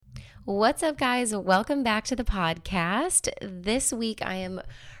What's up, guys? Welcome back to the podcast. This week I am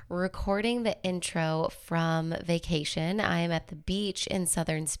recording the intro from vacation. I am at the beach in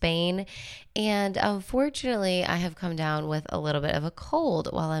southern Spain, and unfortunately, I have come down with a little bit of a cold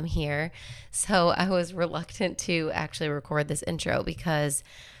while I'm here. So I was reluctant to actually record this intro because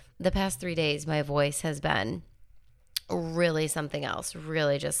the past 3 days, my voice has been really something else,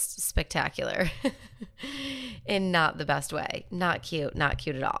 really just spectacular in not the best way. Not cute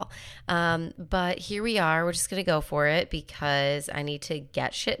at all. But here we are. We're just going to go for it because I need to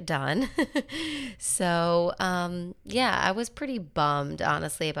get shit done. So, I was pretty bummed,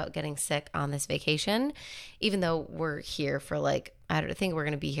 honestly, about getting sick on this vacation, even though we're here for I think we're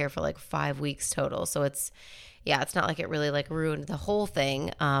going to be here for 5 weeks total. So it's not like it really ruined the whole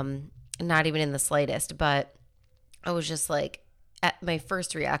thing. Not even in the slightest, but I was just my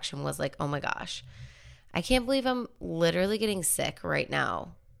first reaction was oh my gosh, I can't believe I'm literally getting sick right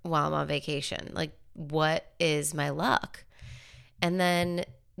now while I'm on vacation. What is my luck? And then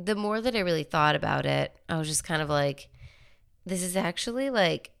the more that I really thought about it, I was just kind of this is actually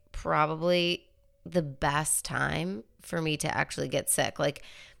probably the best time for me to actually get sick.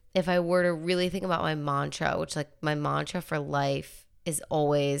 If I were to really think about my mantra, which my mantra for life is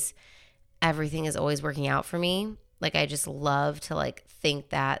always, everything is always working out for me. I just love to think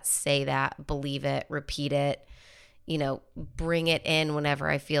that, say that, believe it, repeat it, bring it in whenever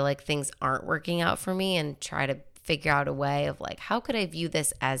I feel like things aren't working out for me and try to figure out a way of how could I view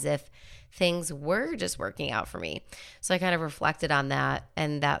this as if things were just working out for me. So I kind of reflected on that,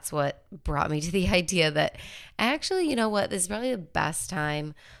 and that's what brought me to the idea that actually, you know what, this is probably the best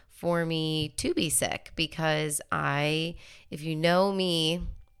time for me to be sick because if you know me,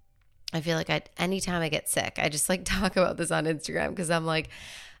 I feel anytime I get sick, I just talk about this on Instagram because I'm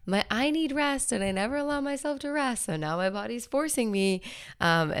I need rest and I never allow myself to rest. So now my body's forcing me.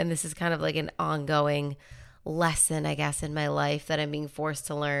 And this is kind of an ongoing lesson, I guess, in my life that I'm being forced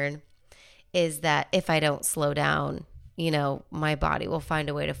to learn is that if I don't slow down, my body will find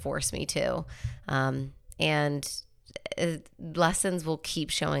a way to force me to. And lessons will keep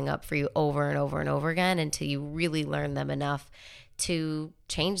showing up for you over and over and over again until you really learn them enough to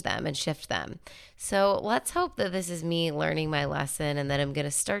change them and shift them. So let's hope that this is me learning my lesson and that I'm going to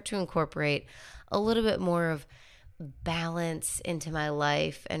start to incorporate a little bit more of balance into my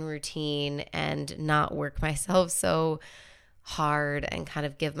life and routine and not work myself so hard and kind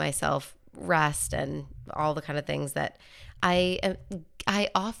of give myself rest and all the kind of things that I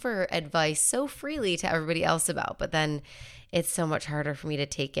offer advice so freely to everybody else about, but then it's so much harder for me to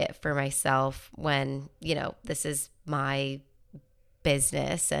take it for myself when, this is my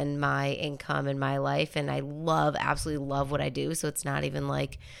business and my income and my life, and I absolutely love what I do. So it's not even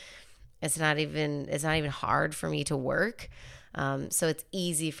it's not even hard for me to work. So it's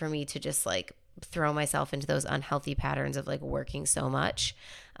easy for me to just throw myself into those unhealthy patterns of working so much.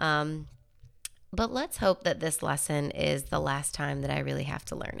 But let's hope that this lesson is the last time that I really have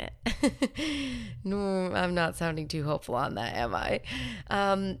to learn it. No, I'm not sounding too hopeful on that, am I?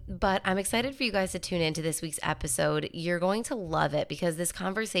 But I'm excited for you guys to tune into this week's episode. You're going to love it because this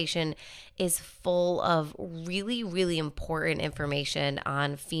conversation is full of really, really important information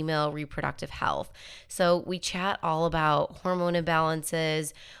on female reproductive health. So we chat all about hormone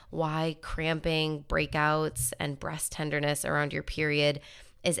imbalances, why cramping, breakouts, and breast tenderness around your period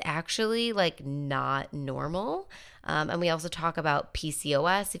is actually not normal. And we also talk about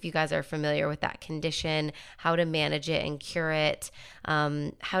PCOS, if you guys are familiar with that condition, how to manage it and cure it,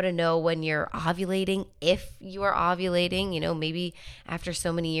 how to know when you're ovulating, if you are ovulating, maybe after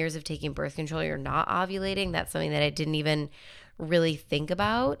so many years of taking birth control, you're not ovulating. That's something that I didn't even really think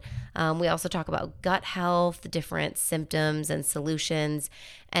about. We also talk about gut health, different symptoms and solutions,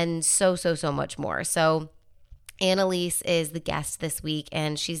 and so much more. So Annalise is the guest this week,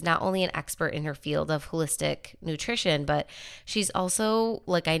 and she's not only an expert in her field of holistic nutrition, but she's also,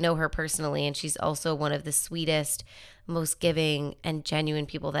 I know her personally, and she's also one of the sweetest, most giving, and genuine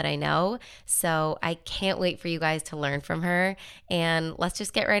people that I know. So I can't wait for you guys to learn from her, and let's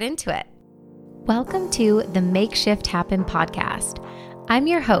just get right into it. Welcome to the Make Shift Happen podcast. I'm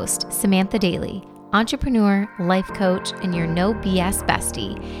your host, Samantha Daly, entrepreneur, life coach, and your no BS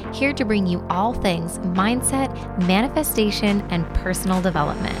bestie, here to bring you all things mindset, manifestation, and personal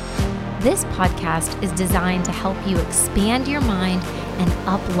development. This podcast is designed to help you expand your mind and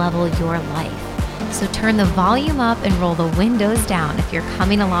up-level your life. So turn the volume up and roll the windows down if you're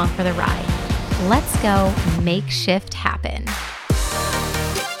coming along for the ride. Let's go make shift happen.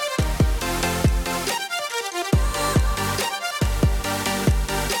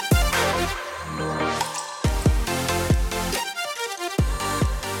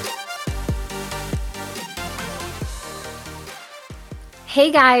 Hey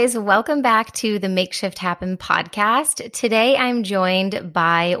guys, welcome back to the Make Shift Happen podcast. Today I'm joined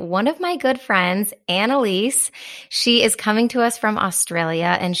by one of my good friends, Annalise. She is coming to us from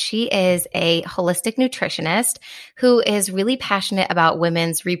Australia, and she is a holistic nutritionist who is really passionate about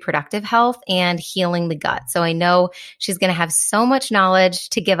women's reproductive health and healing the gut. So I know she's going to have so much knowledge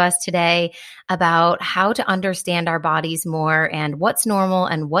to give us today about how to understand our bodies more and what's normal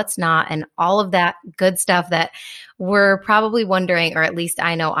and what's not, and all of that good stuff that we're probably wondering, or at least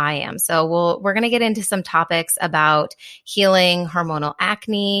I know I am. So we're going to get into some topics about healing hormonal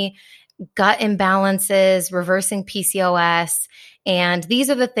acne, gut imbalances, reversing PCOS. And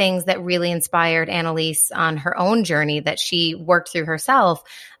these are the things that really inspired Annalise on her own journey that she worked through herself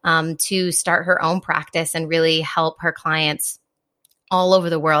to start her own practice and really help her clients all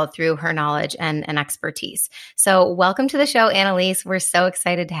over the world through her knowledge and expertise. So welcome to the show, Annalise. We're so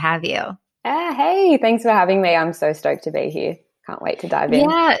excited to have you. Hey, thanks for having me. I'm so stoked to be here. Can't wait to dive in.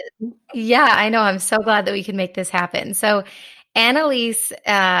 Yeah, I know. I'm so glad that we can make this happen. So Annalise,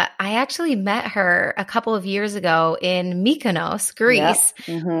 I actually met her a couple of years ago in Mykonos, Greece,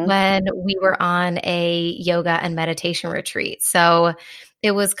 when we were on a yoga and meditation retreat. So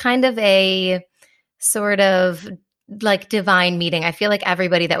it was kind of a sort of like divine meeting. I feel like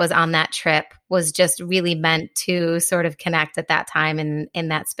everybody that was on that trip was just really meant to sort of connect at that time in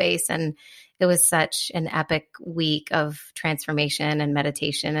that space. And it was such an epic week of transformation and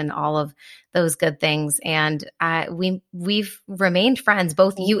meditation and all of those good things. And we've remained friends,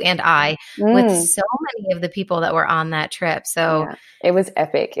 both you and I, with so many of the people that were on that trip. So it was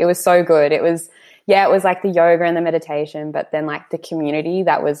epic. It was so good. It was like the yoga and the meditation, but then like the community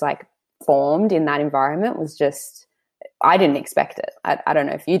that was like formed in that environment was just, I didn't expect it. I don't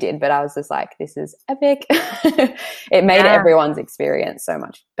know if you did, but I was just like, this is epic. It made everyone's experience so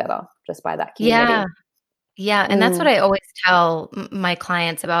much better just by that community. Yeah. And that's what I always tell my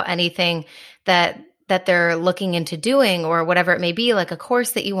clients about anything that they're looking into doing, or whatever it may be, like a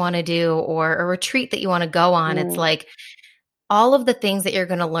course that you want to do or a retreat that you want to go on. It's like, all of the things that you're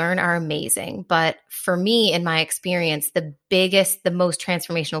going to learn are amazing. But for me, in my experience, the most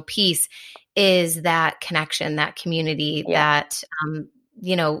transformational piece is that connection, that community, that,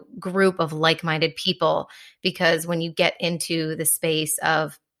 group of like-minded people. Because when you get into the space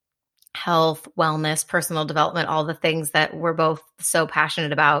of health, wellness, personal development, all the things that we're both so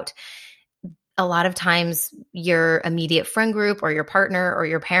passionate about, a lot of times your immediate friend group or your partner or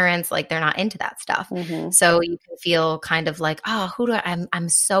your parents, like they're not into that stuff. So you can feel kind of like, oh, I'm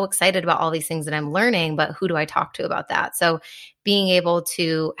so excited about all these things that I'm learning, but who do I talk to about that? So being able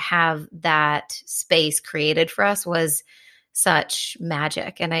to have that space created for us was such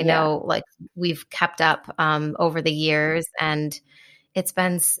magic. And I know like we've kept up over the years, and it's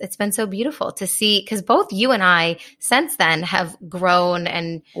been so beautiful to see, because both you and I since then have grown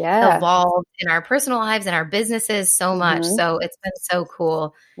and evolved in our personal lives and our businesses so much. So it's been so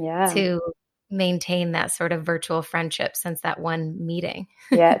cool to maintain that sort of virtual friendship since that one meeting.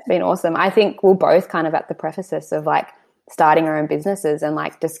 It's been awesome. I think we're both kind of at the precipice of like starting our own businesses and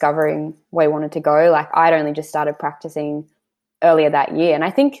like discovering where we wanted to go. Like I'd only just started practicing earlier that year, and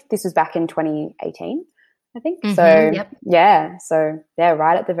I think this was back in 2018. I think. So,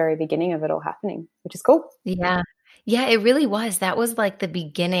 right at the very beginning of it all happening, which is cool. Yeah, it really was. That was like the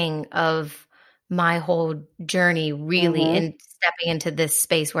beginning of my whole journey, really, in stepping into this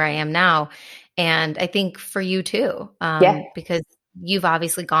space where I am now. And I think for you too, because you've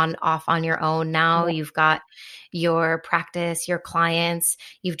obviously gone off on your own now. You've got your practice, your clients,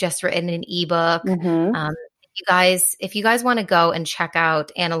 you've just written an ebook. If you guys want to go and check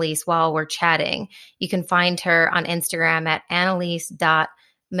out Annalise while we're chatting, you can find her on Instagram at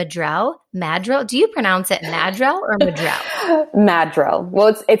annalise.madrell. Madrell? Do you pronounce it Madrell or Madrell? Madrell.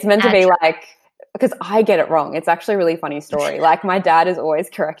 Well, it's meant to be like, because I get it wrong. It's actually a really funny story. Like my dad is always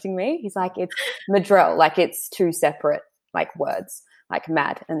correcting me. He's like, it's Madrell. Like it's two separate like words, like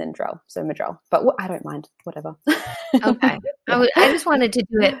mad and then drell. So Madrell. But I don't mind. Whatever. Okay. I just wanted to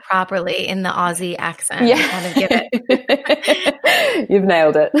do it properly in the Aussie accent. Kind of give it. You've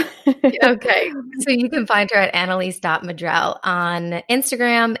nailed it. Okay. So you can find her at annalise.madrell on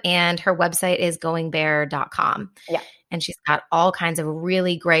Instagram, and her website is goingbear.com. And she's got all kinds of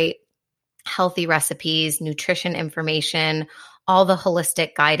really great healthy recipes, nutrition information, all the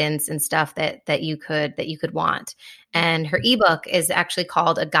holistic guidance and stuff that you could want. And her ebook is actually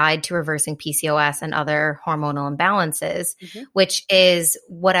called A Guide to Reversing PCOS and Other Hormonal Imbalances, which is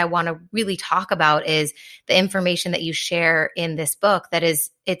what I want to really talk about, is the information that you share in this book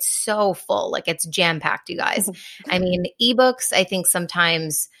it's so full, like it's jam-packed, you guys. I mean, ebooks, I think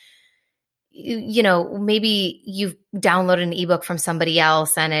sometimes maybe you've downloaded an ebook from somebody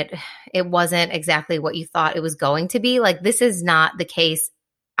else and it wasn't exactly what you thought it was going to be. Like, this is not the case,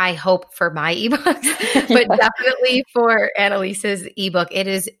 I hope, for my ebooks, but definitely for Annalise's ebook. It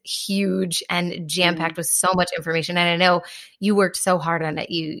is huge and jam-packed with so much information. And I know you worked so hard on it.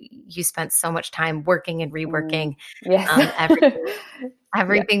 You spent so much time working and reworking Yes.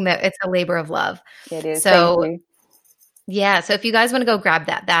 everything that it's a labor of love. It is. So thank you. yeah. So if you guys want to go grab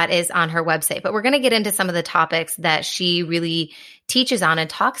that is on her website. But we're going to get into some of the topics that she really teaches on and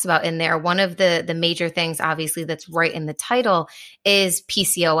talks about in there. One of the major things, obviously, that's right in the title is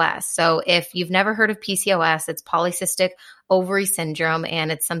PCOS. So if you've never heard of PCOS, it's polycystic ovary syndrome,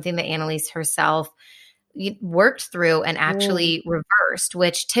 and it's something that Annalise herself worked through and actually reversed,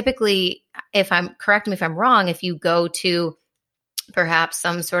 which typically, correct me if I'm wrong, if you go to perhaps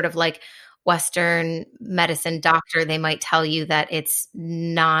some sort of like Western medicine doctor, they might tell you that it's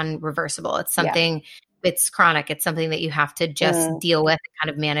non-reversible. It's something, it's chronic. It's something that you have to just deal with and kind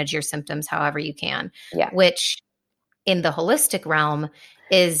of manage your symptoms however you can, which in the holistic realm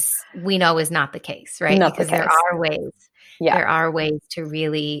we know is not the case, right? Not because the case. There are ways to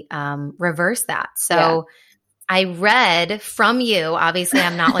really reverse that. So I read from you, obviously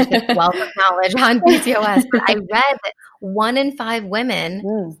I'm not like a wealth of knowledge on PCOS, but I read that 1 in 5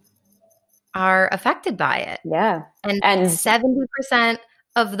 women are affected by it. Yeah. And 70%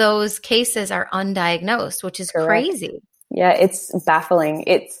 of those cases are undiagnosed, which is crazy. Yeah, it's baffling.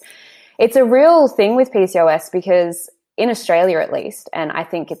 It's a real thing with PCOS because in Australia at least, and I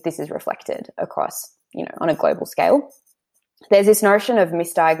think this is reflected across, on a global scale, there's this notion of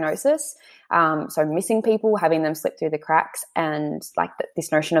misdiagnosis. So missing people, having them slip through the cracks, and like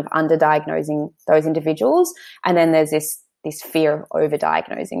this notion of underdiagnosing those individuals. And then there's this fear of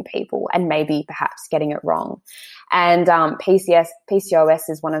overdiagnosing people and maybe perhaps getting it wrong. And PCOS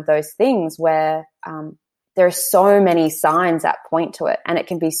is one of those things where there are so many signs that point to it, and it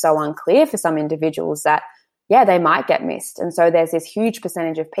can be so unclear for some individuals that, they might get missed. And so there's this huge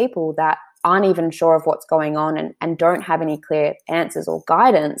percentage of people that aren't even sure of what's going on and don't have any clear answers or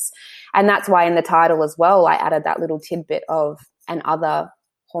guidance. And that's why in the title as well, I added that little tidbit of and other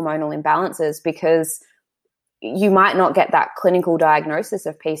hormonal imbalances, because you might not get that clinical diagnosis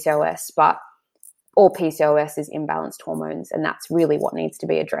of PCOS, but all PCOS is imbalanced hormones, and that's really what needs to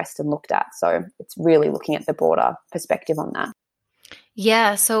be addressed and looked at. So it's really looking at the broader perspective on that.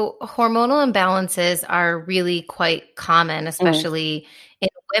 Yeah, so hormonal imbalances are really quite common, especially in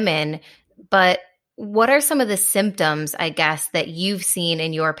women. But what are some of the symptoms, I guess, that you've seen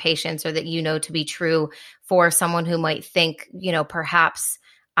in your patients or that you know to be true for someone who might think, perhaps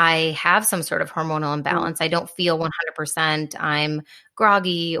I have some sort of hormonal imbalance. I don't feel 100%. I'm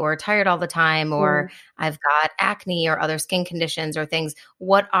groggy or tired all the time, or I've got acne or other skin conditions or things.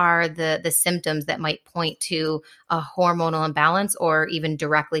 What are the symptoms that might point to a hormonal imbalance or even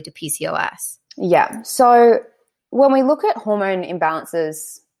directly to PCOS? Yeah. So when we look at hormone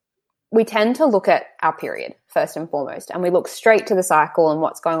imbalances, we tend to look at our period first and foremost, and we look straight to the cycle and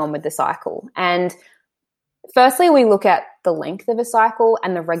what's going on with the cycle. And firstly, we look at the length of a cycle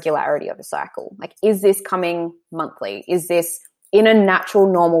and the regularity of a cycle. Like, is this coming monthly? Is this in a natural,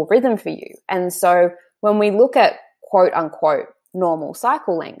 normal rhythm for you? And so when we look at quote unquote normal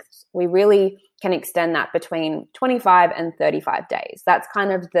cycle lengths, we really can extend that between 25 and 35 days. That's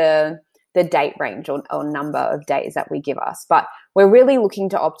kind of the date range or number of days that we give us. But we're really looking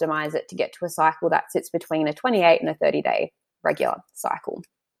to optimize it to get to a cycle that sits between a 28 and a 30-day regular cycle.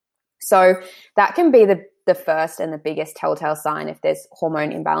 So that can be the first and the biggest telltale sign if there's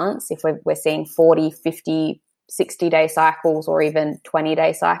hormone imbalance, if we're seeing 40, 50, 60-day cycles or even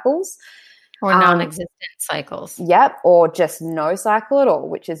 20-day cycles. Or non-existent cycles. Yep, or just no cycle at all,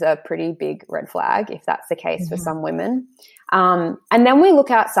 which is a pretty big red flag if that's the case for some women. And then we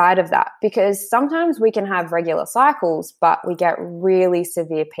look outside of that, because sometimes we can have regular cycles, but we get really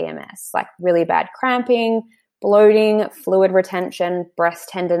severe PMS, like really bad cramping, bloating, fluid retention, breast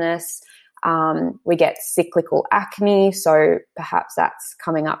tenderness. We get cyclical acne, so perhaps that's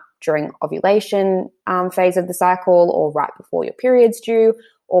coming up during ovulation phase of the cycle or right before your period's due,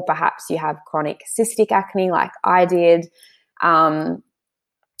 or perhaps you have chronic cystic acne like I did.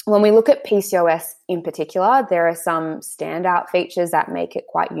 When we look at PCOS in particular, there are some standout features that make it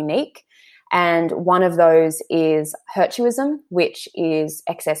quite unique. And one of those is hirsutism, which is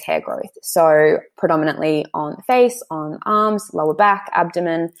excess hair growth. So predominantly on the face, on arms, lower back,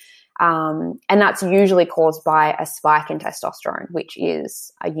 abdomen. And that's usually caused by a spike in testosterone, which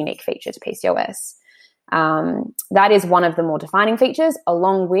is a unique feature to PCOS. That is one of the more defining features,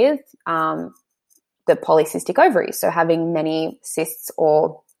 along with the polycystic ovaries. So having many cysts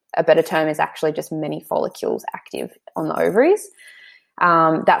or a better term is actually just many follicles active on the ovaries.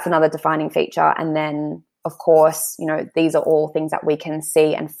 That's another defining feature. And then, of course, you know, these are all things that we can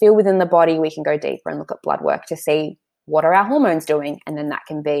see and feel within the body. We can go deeper and look at blood work to see what are our hormones doing, and then that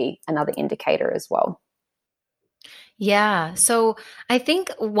can be another indicator as well. Yeah. So I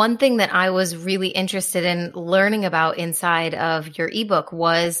think one thing that I was really interested in learning about inside of your ebook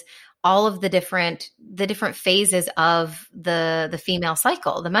was all of the different phases of the female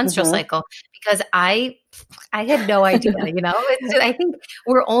cycle, the menstrual cycle, because I had no idea, you know. I think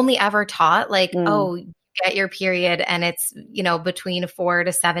we're only ever taught like, oh, you get your period and it's, you know, between 4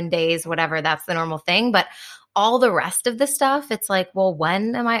 to 7 days, whatever, that's the normal thing. But all the rest of the stuff, it's like, well,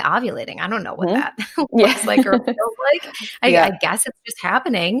 when am I ovulating? I don't know what that looks like or feels like. I guess it's just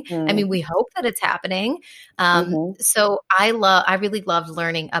happening. I mean, we hope that it's happening. So I really loved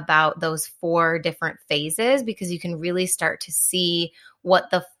learning about those 4 different phases, because you can really start to see what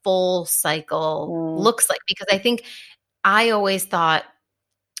the full cycle looks like. Because I think I always thought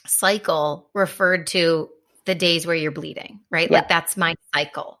cycle referred to the days where you're bleeding, right? Like that's my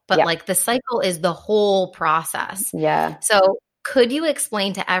cycle, but like the cycle is the whole process. Yeah. So could you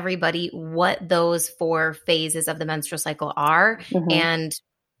explain to everybody what those 4 phases of the menstrual cycle are, and,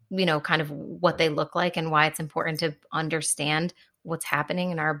 you know, kind of what they look like and why it's important to understand what's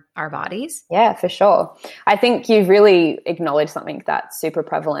happening in our bodies? Yeah, for sure. I think you've really acknowledged something that's super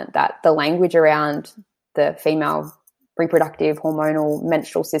prevalent, that the language around the female reproductive hormonal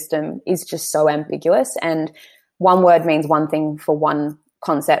menstrual system is just so ambiguous, and one word means one thing for one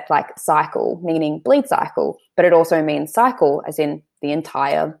concept, like cycle meaning bleed cycle, but it also means cycle as in the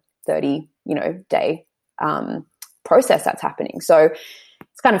entire 30 day process that's happening. So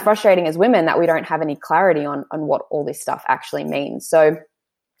it's kind of frustrating as women that we don't have any clarity on what all this stuff actually means. So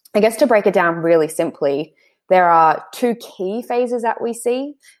I guess to break it down really simply, there are 2 key phases that we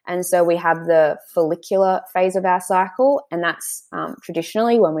see. And so we have the follicular phase of our cycle, and that's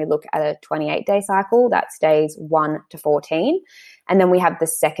traditionally when we look at a 28-day cycle, that's days 1 to 14. And then we have the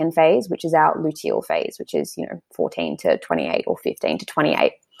second phase, which is our luteal phase, which is, 14 to 28 or 15 to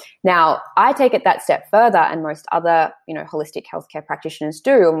 28. Now, I take it that step further, and most other, holistic healthcare practitioners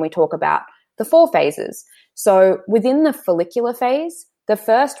do, and we talk about the 4 phases. So within the follicular phase, the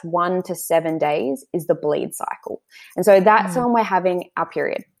first 1 to 7 days is the bleed cycle. And so that's when we're having our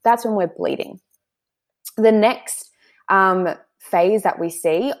period. That's when we're bleeding. The next phase that we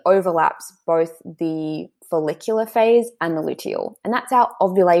see overlaps both the follicular phase and the luteal, and that's our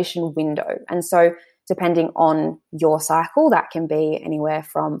ovulation window. And so depending on your cycle, that can be anywhere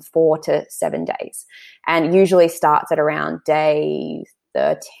from 4 to 7 days, and usually starts at around day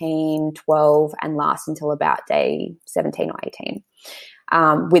 13, 12, and lasts until about day 17 or 18.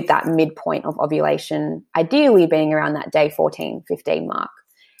 With that midpoint of ovulation ideally being around that day 14, 15 mark.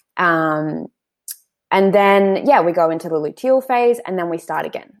 And then, we go into the luteal phase, and then we start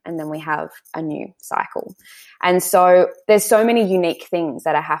again, and then we have a new cycle. And so there's so many unique things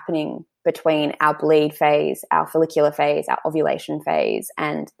that are happening between our bleed phase, our follicular phase, our ovulation phase,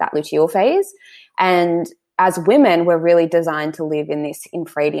 and that luteal phase. And as women, we're really designed to live in this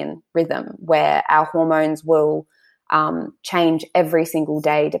infradian rhythm where our hormones will change every single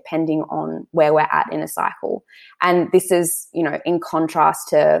day depending on where we're at in a cycle. And this is, in contrast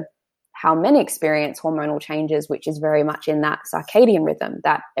to how men experience hormonal changes, which is very much in that circadian rhythm,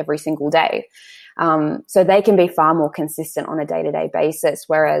 that every single day. So they can be far more consistent on a day-to-day basis,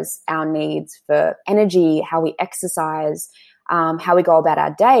 whereas our needs for energy, how we exercise, how we go about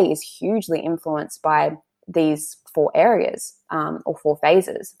our day is hugely influenced by these 4 areas or 4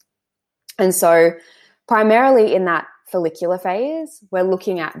 phases. And so primarily in that follicular phase, we're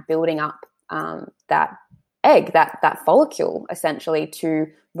looking at building up that egg, that follicle, essentially, to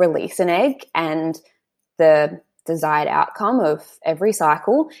release an egg. And the desired outcome of every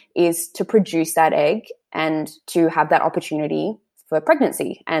cycle is to produce that egg and to have that opportunity for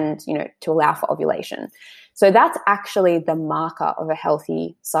pregnancy and, to allow for ovulation. So that's actually the marker of a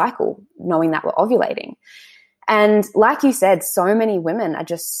healthy cycle, knowing that we're ovulating. And like you said, so many women are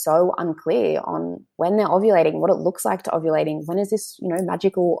just so unclear on when they're ovulating, what it looks like to ovulating, when is this,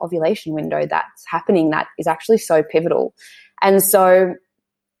 magical ovulation window that's happening that is actually so pivotal. And so,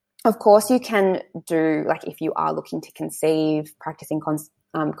 of course, you can do, like, if you are looking to conceive, practicing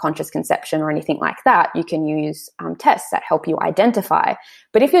conscious conception or anything like that, you can use tests that help you identify.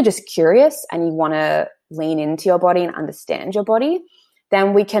 But if you're just curious and you want to lean into your body and understand your body,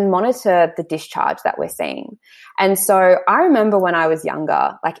 then we can monitor the discharge that we're seeing. And so I remember when I was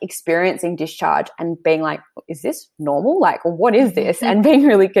younger, like experiencing discharge and being like, is this normal? Like, what is this? And being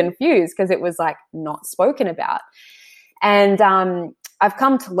really confused because it was like not spoken about. And I've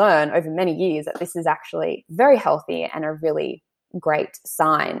come to learn over many years that this is actually very healthy and a really great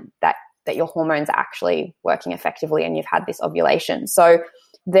sign that your hormones are actually working effectively and you've had this ovulation. So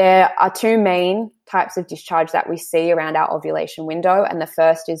there are two main types of discharge that we see around our ovulation window. And the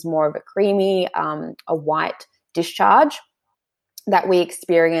first is more of a creamy, a white discharge that we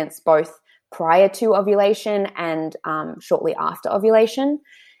experience both prior to ovulation and shortly after ovulation.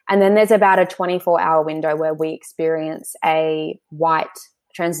 And then there's about a 24-hour window where we experience a white,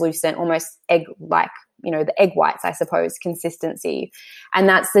 translucent, almost egg-like, the egg whites, I suppose, consistency. And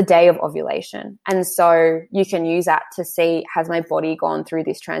that's the day of ovulation. And so you can use that to see, has my body gone through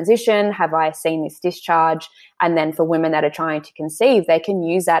this transition? Have I seen this discharge? And then for women that are trying to conceive, they can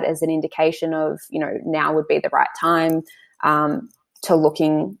use that as an indication of, now would be the right time to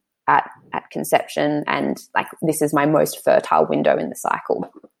looking at conception, and like, this is my most fertile window in the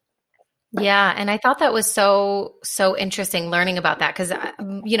cycle. Yeah. And I thought that was so interesting learning about that because,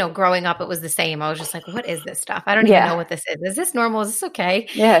 growing up, it was the same. I was just like, what is this stuff? I don't even know what this is. Is this normal? Is this okay?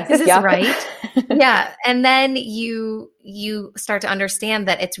 Yeah. Is this right? Yeah. And then you start to understand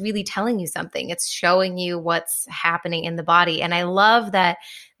that it's really telling you something. It's showing you what's happening in the body. And I love that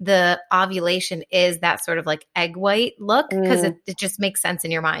the ovulation is that sort of like egg white look because it just makes sense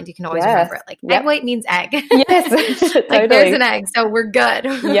in your mind. You can always remember it. Like egg white means egg. Yes. Like totally. There's an egg. So we're good.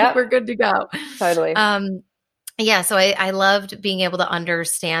 Yep. We're good to go. Totally. Yeah. So I loved being able to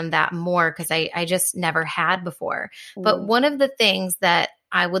understand that more because I just never had before. But one of the things that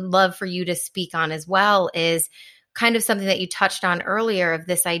I would love for you to speak on as well is kind of something that you touched on earlier of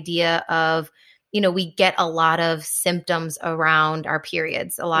this idea of, we get a lot of symptoms around our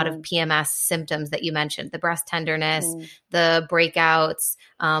periods, a lot of PMS symptoms that you mentioned, the breast tenderness, the breakouts,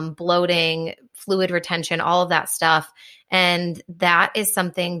 bloating, fluid retention, all of that stuff. And that is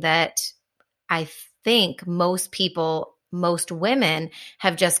something that I think most women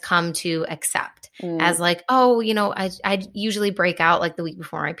have just come to accept as like, oh, I usually break out like the week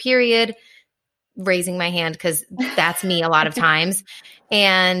before my period, raising my hand because that's me a lot of times.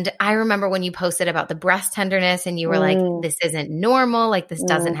 And I remember when you posted about the breast tenderness and you were like, this isn't normal. Like this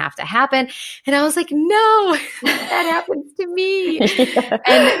doesn't have to happen. And I was like, no, that happens to me.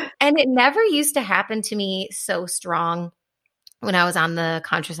 Yeah. And it never used to happen to me so strong when I was on the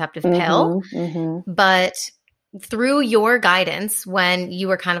contraceptive pill. But through your guidance, when you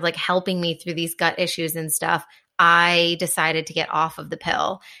were kind of like helping me through these gut issues and stuff, I decided to get off of the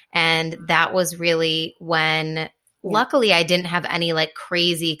pill. And that was really when, luckily, I didn't have any like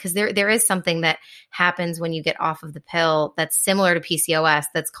crazy, because there is something that happens when you get off of the pill that's similar to PCOS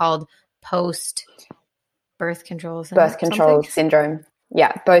that's called post-birth control syndrome.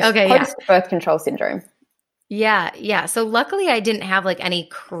 Yeah, post-birth control syndrome. Yeah. So luckily, I didn't have like any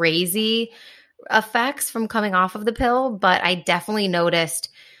crazy effects from coming off of the pill, but I definitely noticed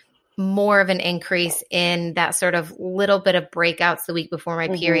more of an increase in that sort of little bit of breakouts the week before my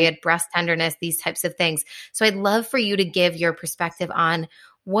period, breast tenderness, these types of things. So I'd love for you to give your perspective on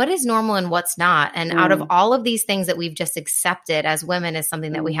what is normal and what's not. And out of all of these things that we've just accepted as women as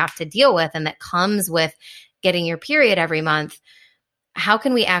something that we have to deal with and that comes with getting your period every month, how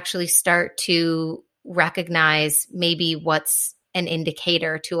can we actually start to recognize maybe what's an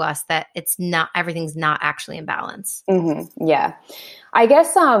indicator to us that everything's not actually in balance? Yeah. I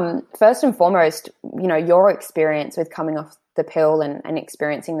guess first and foremost, your experience with coming off the pill and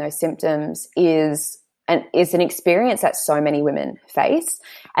experiencing those symptoms is an experience that so many women face.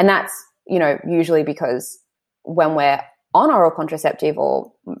 And that's, usually because when we're on oral contraceptive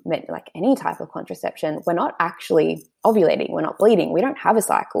or like any type of contraception, we're not actually ovulating. We're not bleeding. We don't have a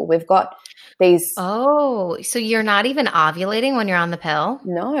cycle. We've got these. Oh, so you're not even ovulating when you're on the pill?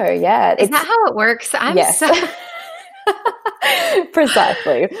 No. Yeah. Is that how it works? Yes.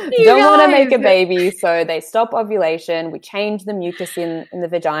 Precisely. Don't want to make a baby, so they stop ovulation. We change the mucus in the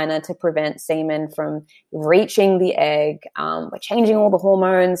vagina to prevent semen from reaching the egg. We're changing all the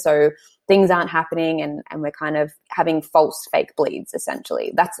hormones, so things aren't happening, and we're kind of having false fake bleeds,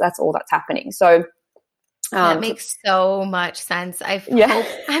 essentially. That's all that's happening. So that makes so much sense. I hope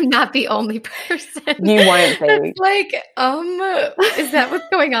I'm not the only person. You won't be. It's like, is that what's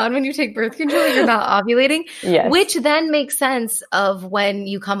going on when you take birth control? You're not ovulating? Yes. Which then makes sense of when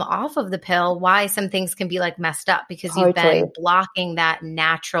you come off of the pill, why some things can be like messed up because you've been blocking that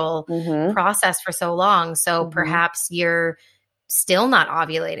natural process for so long. So perhaps you're still not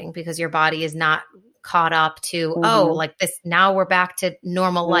ovulating because your body is not caught up to, like this, now we're back to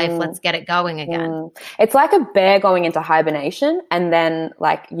normal life. Let's get it going again. It's like a bear going into hibernation and then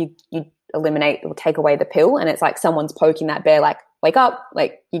like you eliminate or take away the pill, and it's like someone's poking that bear, like, wake up,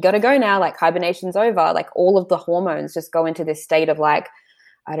 like, you got to go now, like, hibernation's over. Like, all of the hormones just go into this state of like,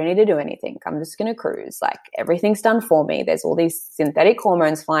 I don't need to do anything, I'm just going to cruise, like, everything's done for me. There's all these synthetic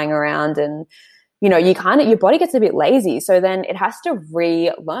hormones flying around, and your body gets a bit lazy. So then it has to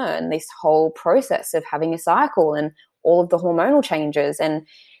relearn this whole process of having a cycle and all of the hormonal changes. And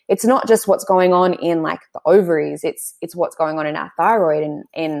it's not just what's going on in like the ovaries, it's what's going on in our thyroid and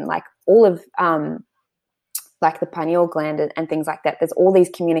in like all of like the pineal gland and things like that. There's all these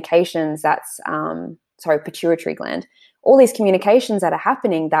communications pituitary gland, all these communications that are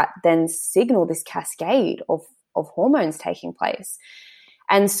happening that then signal this cascade of hormones taking place.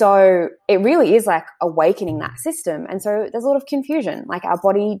 And so it really is like awakening that system. And so there's a lot of confusion. Like, our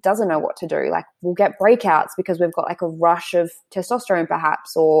body doesn't know what to do. Like, we'll get breakouts because we've got like a rush of testosterone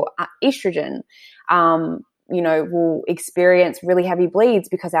perhaps, or estrogen. We'll experience really heavy bleeds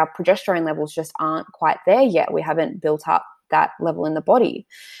because our progesterone levels just aren't quite there yet. We haven't built up that level in the body.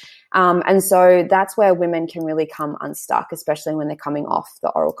 And so that's where women can really come unstuck, especially when they're coming off the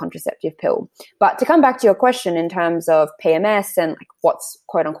oral contraceptive pill. But to come back to your question in terms of PMS and like what's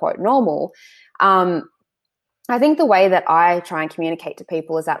quote unquote normal, I think the way that I try and communicate to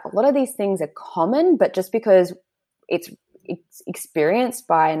people is that a lot of these things are common, but just because it's experienced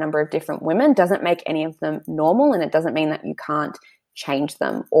by a number of different women doesn't make any of them normal, and it doesn't mean that you can't change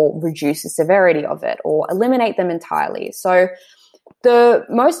them or reduce the severity of it or eliminate them entirely. So the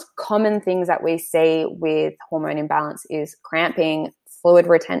most common things that we see with hormone imbalance is cramping, fluid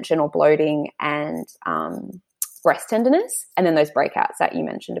retention or bloating, and breast tenderness, and then those breakouts that you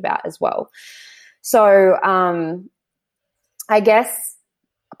mentioned about as well. So I guess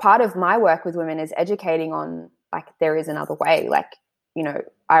part of my work with women is educating on like there is another way. Like,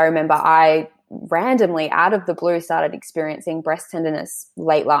 I remember I randomly out of the blue started experiencing breast tenderness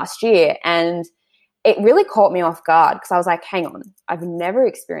late last year, and it really caught me off guard because I was like, hang on, I've never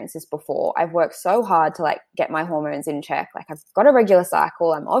experienced this before. I've worked so hard to like get my hormones in check. Like, I've got a regular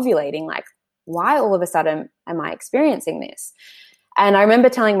cycle, I'm ovulating. Like, why all of a sudden am I experiencing this? And I remember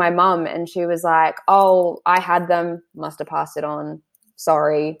telling my mum, and she was like, oh, I had them, must have passed it on.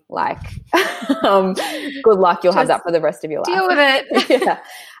 Sorry, like, good luck. You'll have that for the rest of your life. Deal with it. Yeah.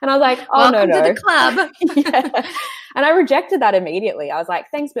 And I was like, oh, welcome no. to the club. Yeah. And I rejected that immediately. I was like,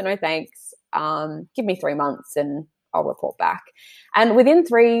 thanks, but no thanks. Give me 3 months and I'll report back. And within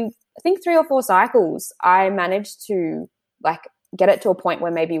 3 or 4 cycles, I managed to like get it to a point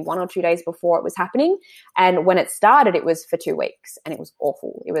where maybe 1 or 2 days before it was happening. And when it started, it was for 2 weeks, and it was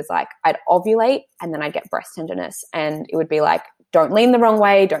awful. It was like I'd ovulate and then I'd get breast tenderness, and it would be like, don't lean the wrong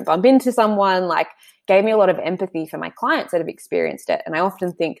way, don't bump into someone. Like, gave me a lot of empathy for my clients that have experienced it. And I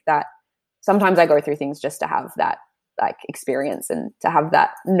often think that sometimes I go through things just to have that like experience and to have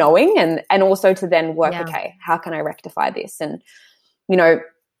that knowing, and also to then work, okay, how can I rectify this? And,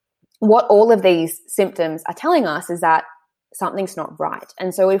 what all of these symptoms are telling us is that something's not right.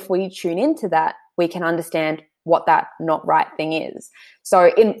 And so if we tune into that, we can understand what that not right thing is.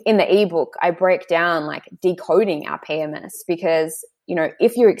 So in the ebook, I break down like decoding our PMS, because,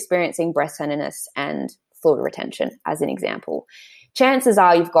 if you're experiencing breast tenderness and fluid retention, as an example, chances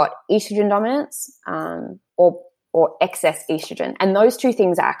are you've got estrogen dominance or excess estrogen. And those two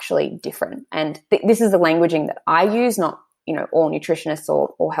things are actually different. And this is the languaging that I use, not, all nutritionists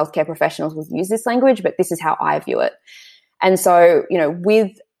or healthcare professionals will use this language, but this is how I view it. And so,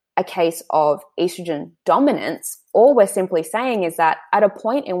 with a case of estrogen dominance, all we're simply saying is that at a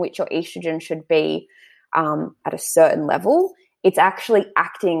point in which your estrogen should be at a certain level, it's actually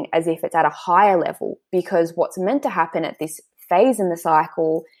acting as if it's at a higher level, because what's meant to happen at this phase in the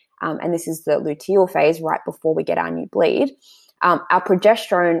cycle, and this is the luteal phase right before we get our new bleed, our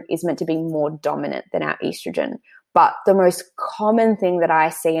progesterone is meant to be more dominant than our estrogen. But the most common thing that I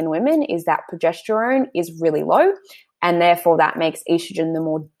see in women is that progesterone is really low, and therefore that makes estrogen the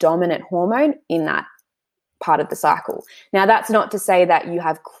more dominant hormone in that part of the cycle. Now, that's not to say that you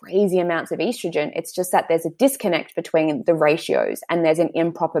have crazy amounts of estrogen. It's just that there's a disconnect between the ratios and there's an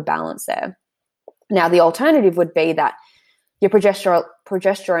improper balance there. Now, the alternative would be that your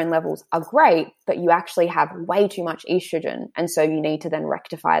progesterone levels are great, but you actually have way too much estrogen. And so you need to then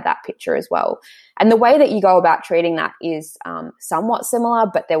rectify that picture as well. And the way that you go about treating that is somewhat similar,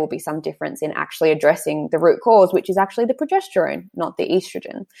 but there will be some difference in actually addressing the root cause, which is actually the progesterone, not the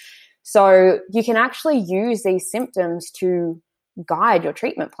estrogen. So you can actually use these symptoms to guide your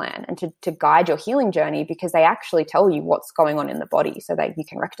treatment plan and to guide your healing journey, because they actually tell you what's going on in the body so that you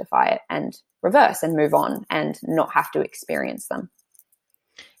can rectify it and reverse and move on and not have to experience them.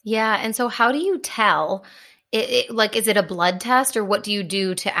 Yeah. And so how do you tell like, is it a blood test, or what do you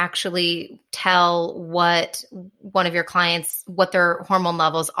do to actually tell what one of your clients, what their hormone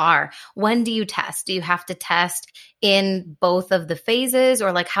levels are? When do you test? Do you have to test in both of the phases,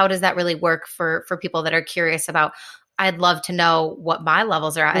 or like, how does that really work for people that are curious about, I'd love to know what my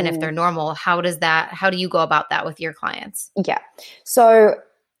levels are at and if they're normal. How do you go about that with your clients? Yeah. So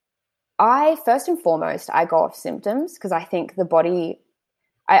first and foremost, I go off symptoms, because I think the body,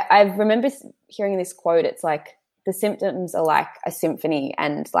 I remember hearing this quote. It's like the symptoms are like a symphony,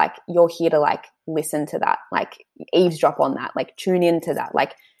 and like you're here to like listen to that, like eavesdrop on that, like tune into that.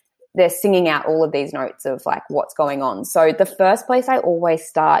 Like they're singing out all of these notes of like what's going on. So the first place I always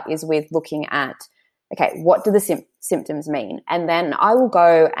start is with looking at, okay, what do the symptoms mean? And then I will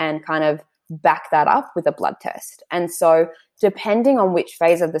go and kind of back that up with a blood test. And so depending on which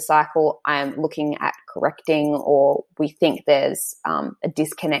phase of the cycle I'm looking at correcting, or we think there's a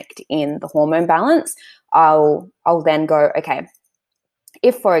disconnect in the hormone balance, I'll then go, okay,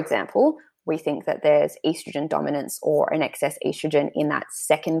 if, for example, we think that there's estrogen dominance or an excess estrogen in that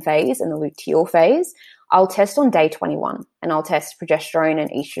second phase, in the luteal phase, I'll test on day 21, and I'll test progesterone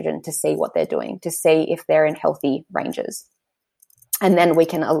and estrogen to see what they're doing, to see if they're in healthy ranges. And then we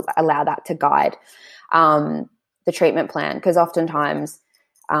can allow that to guide the treatment plan, because oftentimes,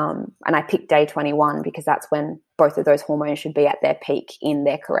 and I pick day 21 because that's when both of those hormones should be at their peak in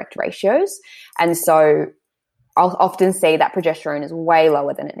their correct ratios. And so I'll often see that progesterone is way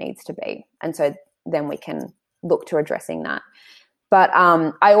lower than it needs to be. And so then we can look to addressing that. But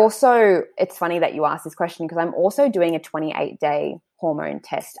I also, it's funny that you asked this question, because I'm also doing a 28-day hormone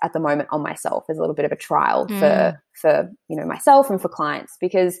test at the moment on myself as a little bit of a trial for myself and for clients,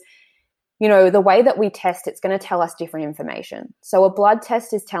 because the way that we test, it's going to tell us different information. So a blood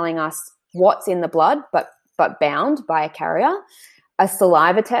test is telling us what's in the blood, but bound by a carrier. A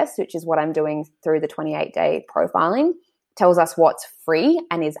saliva test, which is what I'm doing through the 28-day profiling, tells us what's free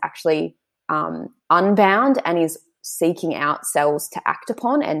and is actually unbound and is seeking out cells to act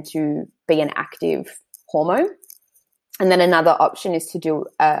upon and to be an active hormone. And then another option is to do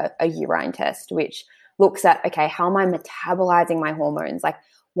a urine test, which looks at, okay, how am I metabolizing my hormones? Like,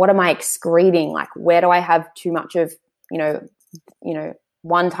 what am I excreting? Like, where do I have too much of,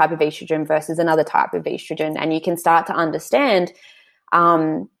 one type of estrogen versus another type of estrogen? And you can start to understand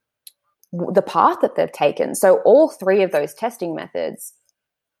the path that they've taken. So all three of those testing methods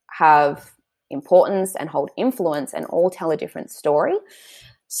have importance and hold influence and all tell a different story.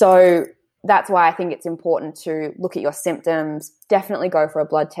 So that's why I think it's important to look at your symptoms. Definitely go for a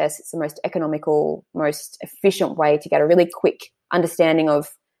blood test. It's the most economical, most efficient way to get a really quick understanding of,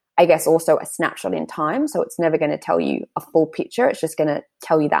 I guess, also a snapshot in time. So it's never going to tell you a full picture. It's just going to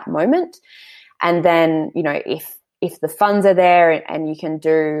tell you that moment. And then, if the funds are there and you can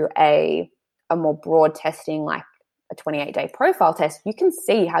do a more broad testing, like a 28-day profile test, you can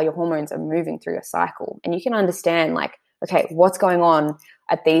see how your hormones are moving through your cycle. And you can understand, like, okay, what's going on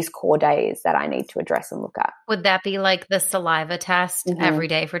at these core days that I need to address and look at. Would that be like the saliva test every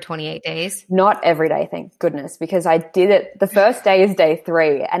day for 28 days? Not every day, thank goodness, because I did it. The first day is day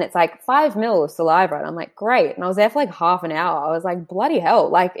 3 and it's like 5 mil of saliva. And I'm like, great. And I was there for like half an hour. I was like, bloody hell.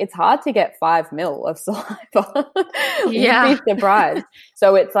 Like, it's hard to get 5 mil of saliva. Yeah. You'd be surprised.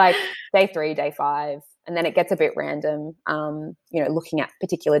 So it's like day 3, day 5. And then it gets a bit random, looking at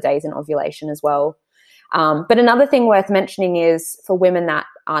particular days in ovulation as well. But another thing worth mentioning is, for women that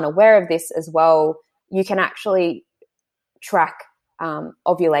aren't aware of this as well, you can actually track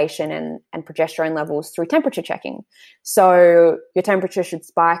ovulation and progesterone levels through temperature checking. So your temperature should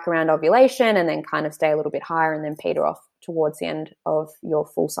spike around ovulation and then kind of stay a little bit higher and then peter off towards the end of your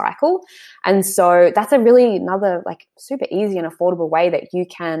full cycle. And so that's a really another like super easy and affordable way that you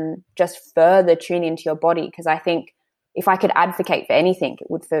can just further tune into your body. Because I think if I could advocate for anything,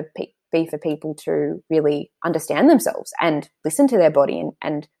 it would be for people to really understand themselves and listen to their body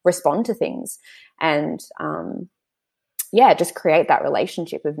and respond to things. And just create that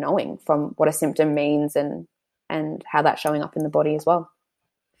relationship of knowing from what a symptom means and how that's showing up in the body as well.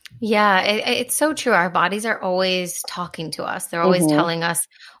 Yeah, it's so true. Our bodies are always talking to us. They're always telling us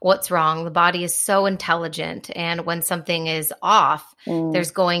what's wrong. The body is so intelligent. And when something is off,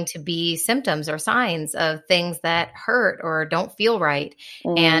 there's going to be symptoms or signs of things that hurt or don't feel right.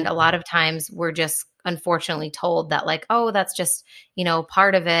 And a lot of times we're just unfortunately told that, like, oh, that's just,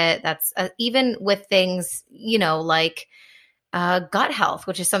 part of it. That's even with things, like gut health,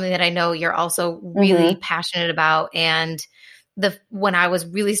 which is something that I know you're also really passionate about. And when I was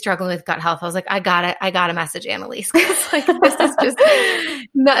really struggling with gut health, I was like, I gotta message Annalise, because like this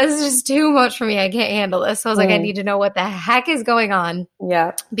is just too much for me. I can't handle this. So I was like, I need to know what the heck is going on.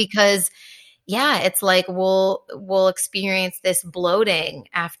 Yeah. Because yeah, it's like we'll experience this bloating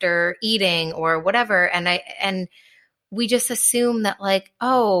after eating or whatever. And we just assume that like,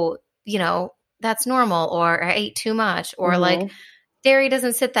 oh, that's normal, or I ate too much, or like Mm-hmm. dairy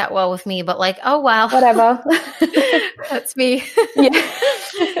doesn't sit that well with me, but like, oh, well, Whatever. that's me.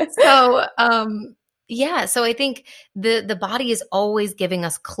 Yeah. So, yeah. So I think the body is always giving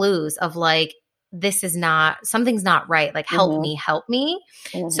us clues of like, something's not right. Like, help Mm-hmm. me, help me.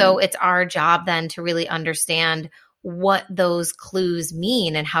 Mm-hmm. So it's our job then to really understand what those clues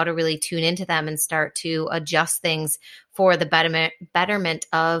mean and how to really tune into them and start to adjust things for the betterment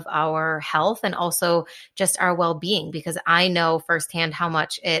of our health and also just our well-being, because I know firsthand how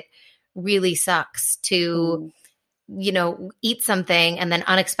much it really sucks to eat something and then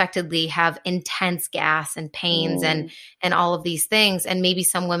unexpectedly have intense gas and pains and all of these things. And maybe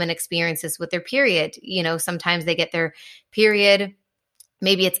some women experience this with their period. Sometimes they get their period,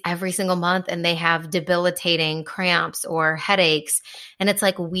 maybe it's every single month, and they have debilitating cramps or headaches. And it's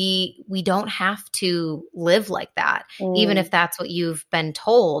like, we don't have to live like that, even if that's what you've been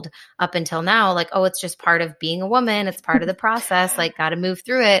told up until now. Like, oh, it's just part of being a woman. It's part of the process. Like, got to move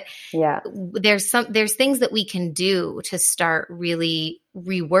through it. Yeah. There's things that we can do to start really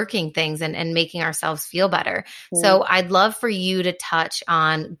reworking things and making ourselves feel better. So I'd love for you to touch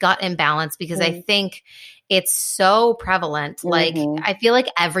on gut imbalance, because I think it's so prevalent. Like, I feel like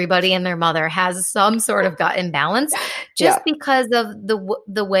everybody and their mother has some sort of gut imbalance just because of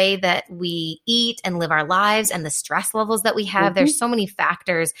the way that we eat and live our lives and the stress levels that we have. There's so many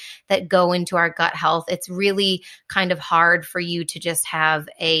factors that go into our gut health. It's really kind of hard for you to just have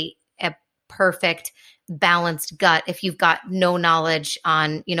a perfect balanced gut if you've got no knowledge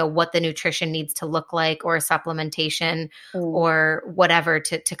on, what the nutrition needs to look like, or supplementation or whatever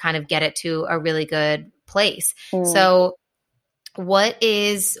to kind of get it to a really good place. So what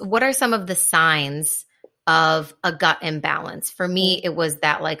are some of the signs of a gut imbalance? For me, it was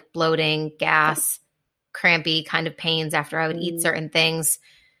that like bloating, gas, crampy kind of pains after I would eat certain things.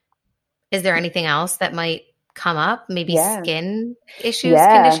 Is there anything else that might come up? Maybe skin issues,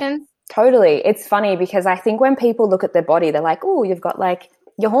 conditions? Totally. It's funny because I think when people look at their body, they're like, oh, you've got like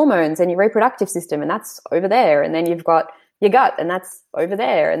your hormones and your reproductive system, and that's over there. And then you've got your gut, and that's over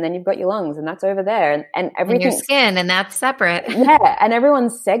there. And then you've got your lungs, and that's over there. And everything. And your skin, and that's separate. Yeah. And everyone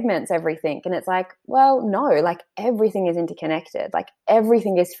segments everything. And it's like, well, no, like everything is interconnected. Like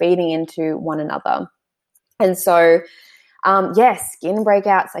everything is feeding into one another. And so, skin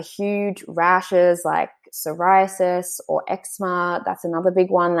breakouts are huge. Rashes like psoriasis or eczema, that's another big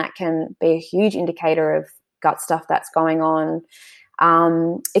one that can be a huge indicator of gut stuff that's going on.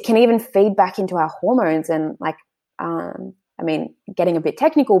 It can even feed back into our hormones, and like, getting a bit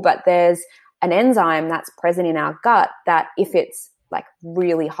technical, but there's an enzyme that's present in our gut that if it's like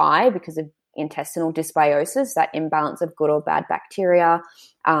really high because of intestinal dysbiosis, that imbalance of good or bad bacteria,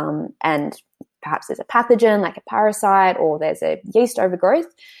 and perhaps there's a pathogen like a parasite, or there's a yeast overgrowth,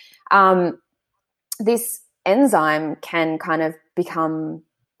 this enzyme can kind of become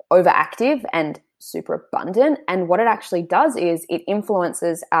overactive and super abundant. And what it actually does is it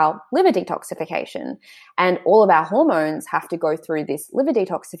influences our liver detoxification. And all of our hormones have to go through this liver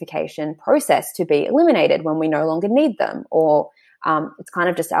detoxification process to be eliminated when we no longer need them. Or it's kind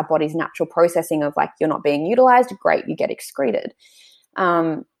of just our body's natural processing of like, you're not being utilized, great, you get excreted.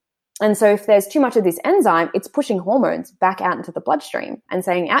 And so if there's too much of this enzyme, it's pushing hormones back out into the bloodstream and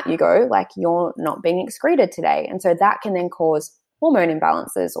saying, out you go, like you're not being excreted today. And so that can then cause hormone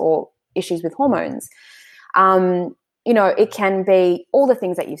imbalances or issues with hormones. It can be all the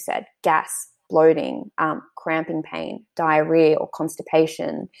things that you've said: gas, bloating, cramping pain, diarrhea or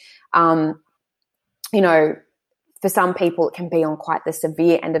constipation. For some people, it can be on quite the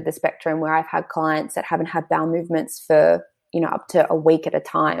severe end of the spectrum, where I've had clients that haven't had bowel movements for up to a week at a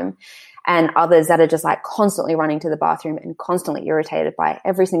time, and others that are just like constantly running to the bathroom and constantly irritated by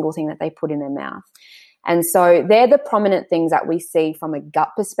every single thing that they put in their mouth. And so they're the prominent things that we see from a gut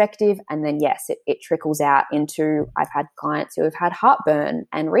perspective. And then, yes, it trickles out into, I've had clients who have had heartburn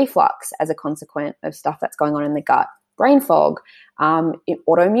and reflux as a consequence of stuff that's going on in the gut, brain fog,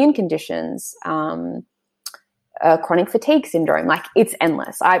 autoimmune conditions, chronic fatigue syndrome. Like, it's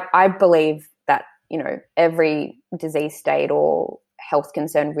endless. I believe that every disease state or health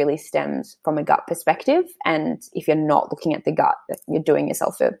concern really stems from a gut perspective. And if you're not looking at the gut, you're doing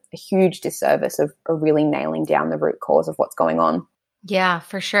yourself a huge disservice of really nailing down the root cause of what's going on. Yeah,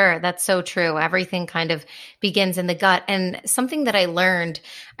 for sure. That's so true. Everything kind of begins in the gut. And something that I learned,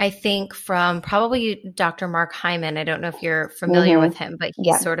 I think, from probably Dr. Mark Hyman, I don't know if you're familiar with him, but he's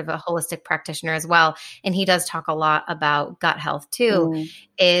Yeah. sort of a holistic practitioner as well. And he does talk a lot about gut health too,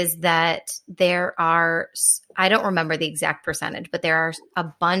 is that there are, I don't remember the exact percentage, but there are a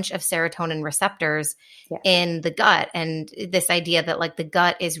bunch of serotonin receptors in the gut. And this idea that like the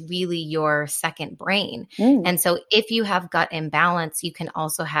gut is really your second brain. And so if you have gut imbalance, you can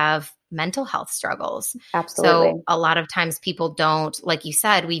also have mental health struggles. Absolutely. So a lot of times people don't, like you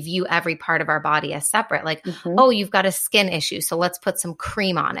said, we view every part of our body as separate. Like, oh, you've got a skin issue, so let's put some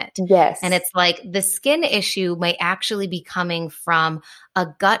cream on it. Yes. And it's like the skin issue may actually be coming from a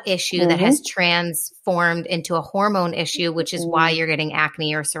gut issue that has transformed into a hormone issue, which is why you're getting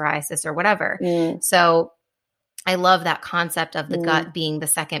acne or psoriasis or whatever. So I love that concept of the gut being the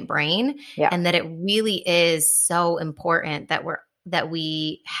second brain, and that it really is so important that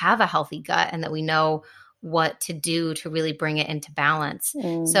we have a healthy gut and that we know what to do to really bring it into balance.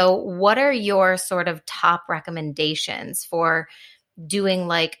 So what are your sort of top recommendations for doing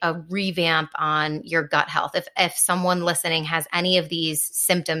like a revamp on your gut health? If someone listening has any of these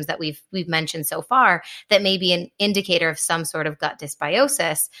symptoms that we've mentioned so far, that may be an indicator of some sort of gut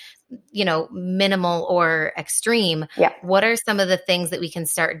dysbiosis, you know, minimal or extreme, what are some of the things that we can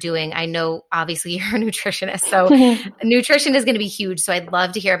start doing? I know obviously you're a nutritionist, so nutrition is going to be huge. So I'd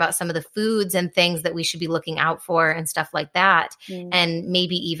love to hear about some of the foods and things that we should be looking out for and stuff like that. And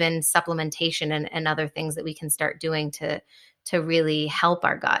maybe even supplementation and other things that we can start doing to really help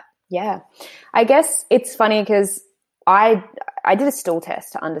our gut. Yeah. I guess it's funny because I did a stool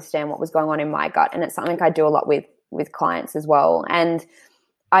test to understand what was going on in my gut, and it's something I do a lot with clients as well. And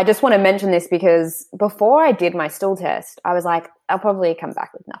I just want to mention this because before I did my stool test, I was like, I'll probably come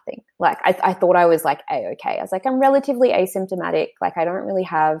back with nothing. Like I thought I was like A-okay. I was like, I'm relatively asymptomatic. Like I don't really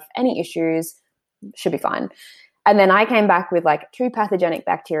have any issues. Should be fine. And then I came back with like 2 pathogenic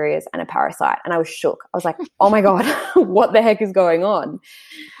bacteria and a parasite, and I was shook. I was like, oh my God, what the heck is going on?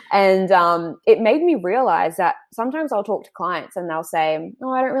 And it made me realize that sometimes I'll talk to clients and they'll say, oh,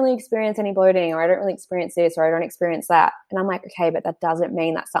 I don't really experience any bloating, or I don't really experience this, or I don't experience that. And I'm like, okay, but that doesn't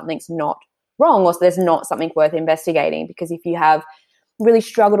mean that something's not wrong, or there's not something worth investigating. Because if you have really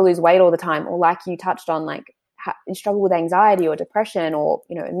struggled to lose weight all the time, or like you touched on, like you struggle with anxiety or depression or,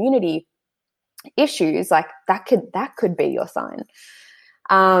 you know, immunity issues, like that could be your sign.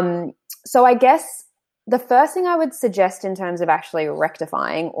 So I guess the first thing I would suggest in terms of actually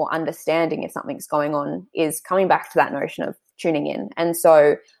rectifying or understanding if something's going on is coming back to that notion of tuning in. And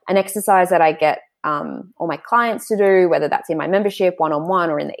so an exercise that I get all my clients to do, whether that's in my membership, one-on-one,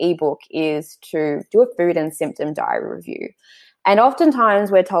 or in the ebook, is to do a food and symptom diary review. And oftentimes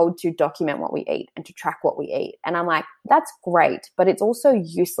we're told to document what we eat and to track what we eat. And I'm like, that's great, but it's also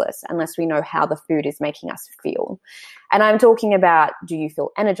useless unless we know how the food is making us feel. And I'm talking about, do you feel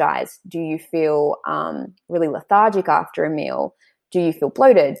energized? Do you feel really lethargic after a meal? Do you feel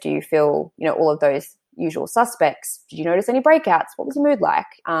bloated? Do you feel, you know, all of those usual suspects? Did you notice any breakouts? What was your mood like?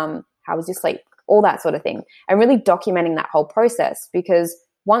 How was your sleep? All that sort of thing. And really documenting that whole process, because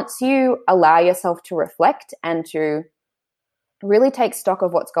once you allow yourself to reflect and to really take stock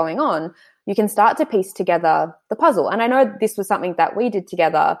of what's going on, you can start to piece together the puzzle. And I know this was something that we did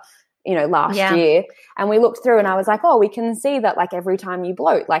together, you know, last year, and we looked through and I was like, oh, we can see that like every time you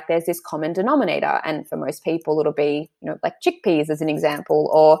bloat, like there's this common denominator. And for most people, it'll be, you know, like chickpeas as an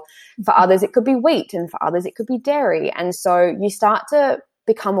example, or for others, it could be wheat, and for others, it could be dairy. And so you start to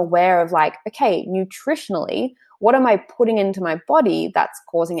become aware of like, okay, nutritionally, what am I putting into my body that's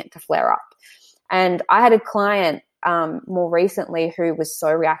causing it to flare up? And I had a client more recently who was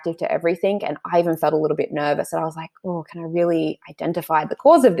so reactive to everything, and I even felt a little bit nervous, and I was like, oh, can I really identify the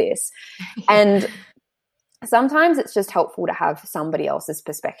cause of this? And sometimes it's just helpful to have somebody else's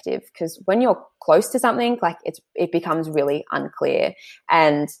perspective, because when you're close to something, like it becomes really unclear,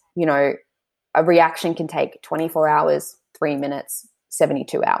 and you know, a reaction can take 24 hours, 3 minutes,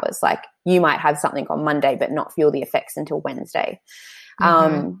 72 hours. Like you might have something on Monday but not feel the effects until Wednesday.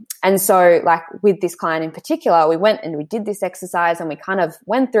 And so like with this client in particular, we went and we did this exercise, and we kind of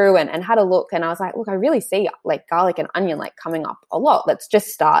went through and had a look, and I was like, look, I really see like garlic and onion like coming up a lot. Let's just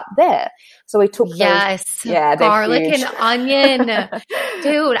start there. So we took garlic and onion.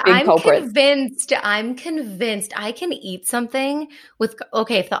 Dude, I'm culprits. convinced I can eat something with,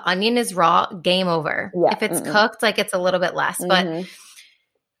 okay, if the onion is raw, game over. Yeah. If it's cooked, like it's a little bit less, but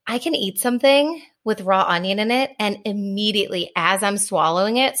I can eat something with raw onion in it and immediately, as I'm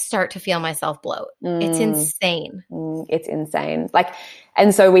swallowing it, start to feel myself bloat. It's insane. It's insane. Like,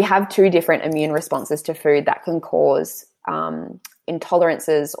 and so we have 2 different immune responses to food that can cause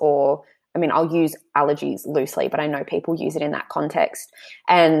intolerances or, I mean, I'll use allergies loosely, but I know people use it in that context.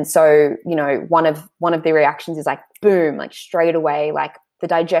 And so, you know, one of the reactions is like, boom, like straight away, like the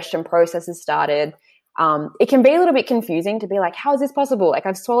digestion process has started. It can be a little bit confusing to be like, how is this possible? Like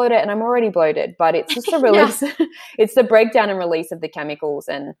I've swallowed it and I'm already bloated, but it's just a release. Yeah. It's the breakdown and release of the chemicals.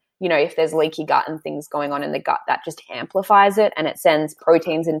 And, you know, if there's leaky gut and things going on in the gut, that just amplifies it and it sends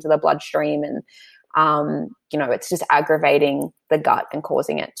proteins into the bloodstream. And, you know, it's just aggravating the gut and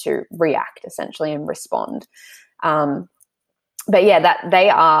causing it to react essentially and respond. But yeah,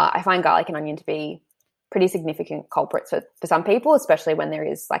 I find garlic and onion to be pretty significant culprits for some people, especially when there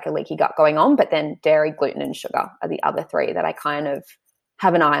is like a leaky gut going on. But then dairy, gluten, and sugar are the other three that I kind of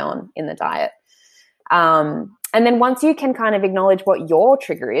have an eye on in the diet. And then once you can kind of acknowledge what your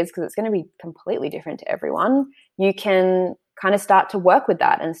trigger is, because it's going to be completely different to everyone, you can kind of start to work with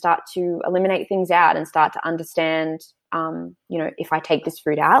that and start to eliminate things out and start to understand, you know, if I take this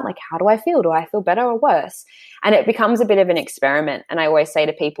food out, like how do I feel? Do I feel better or worse? And it becomes a bit of an experiment. And I always say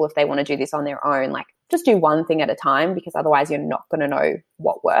to people, if they want to do this on their own, like just do one thing at a time, because otherwise you're not going to know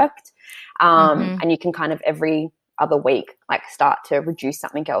what worked. And you can kind of every other week, like start to reduce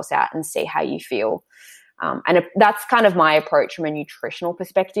something else out and see how you feel. And that's kind of my approach from a nutritional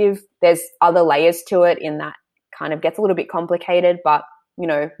perspective. There's other layers to it in that kind of gets a little bit complicated, but you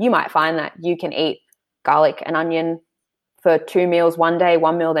know, you might find that you can eat garlic and onion for 2 meals one day,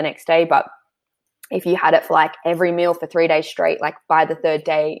 1 meal the next day. But if you had it for like every meal for 3 days straight, like by the third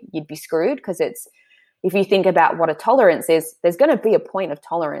day, you'd be screwed, because if you think about what a tolerance is, there's going to be a point of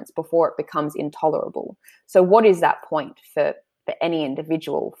tolerance before it becomes intolerable. So what is that point for any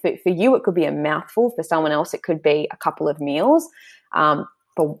individual? For you, it could be a mouthful. For someone else, it could be a couple of meals.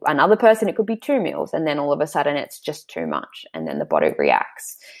 For another person, it could be 2 meals. And then all of a sudden it's just too much. And then the body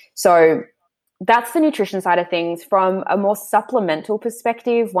reacts. So that's the nutrition side of things. From a more supplemental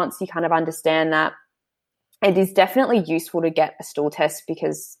perspective, once you kind of understand that, it is definitely useful to get a stool test,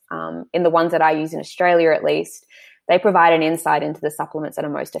 because in the ones that I use in Australia, at least, they provide an insight into the supplements that are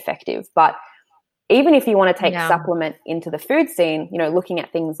most effective. But even if you want to take a supplement into the food scene, you know, looking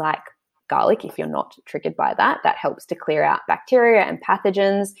at things like garlic, if you're not triggered by that, that helps to clear out bacteria and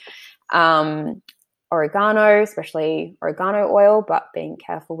pathogens. Oregano, especially oregano oil, but being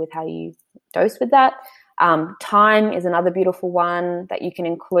careful with how you dose with that. Thyme is another beautiful one that you can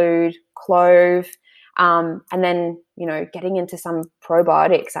include. Clove. And then, you know, getting into some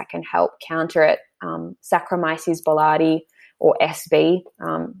probiotics that can help counter it. Saccharomyces boulardii, or SB,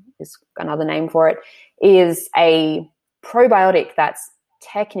 is another name for it, is a probiotic that's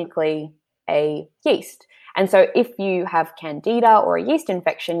technically a yeast. And so if you have candida or a yeast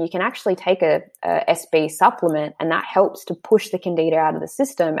infection, you can actually take a SB supplement, and that helps to push the candida out of the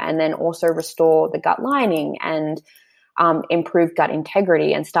system, and then also restore the gut lining and improve gut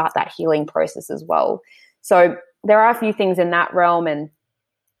integrity and start that healing process as well. So there are a few things in that realm, and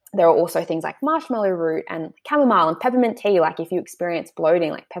there are also things like marshmallow root and chamomile and peppermint tea. Like if you experience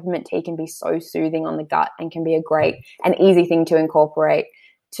bloating, like peppermint tea can be so soothing on the gut and can be a great and easy thing to incorporate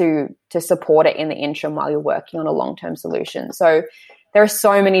to support it in the interim while you're working on a long-term solution. So there are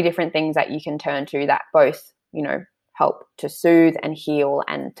so many different things that you can turn to that both, you know, help to soothe and heal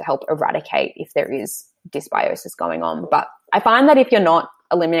and to help eradicate if there is dysbiosis going on. But I find that if you're not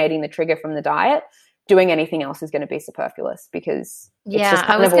eliminating the trigger from the diet, doing anything else is going to be superfluous, because it's just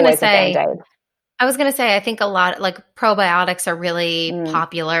kind of always a Band-Aid. I was going to say, I think a lot, like probiotics are really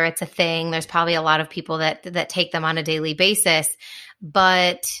popular. It's a thing. There's probably a lot of people that take them on a daily basis,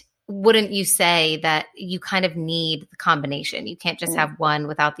 but wouldn't you say that you kind of need the combination? You can't just have one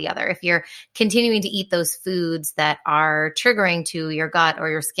without the other. If you're continuing to eat those foods that are triggering to your gut or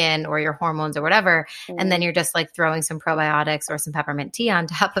your skin or your hormones or whatever, and then you're just like throwing some probiotics or some peppermint tea on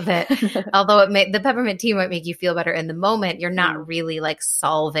top of it, although the peppermint tea might make you feel better in the moment, you're not really like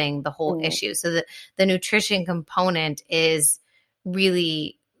solving the whole issue. So the nutrition component is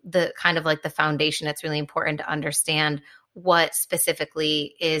really the kind of like the foundation. It's really important to understand what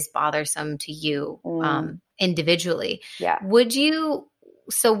specifically is bothersome to you individually. Yeah.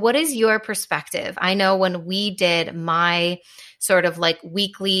 So what is your perspective? I know when we did my sort of like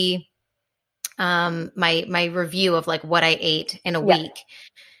weekly, my review of like what I ate in a week,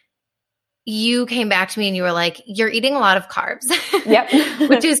 you came back to me and you were like, you're eating a lot of carbs,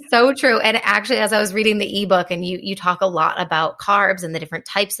 which is so true. And actually, as I was reading the ebook, and you talk a lot about carbs and the different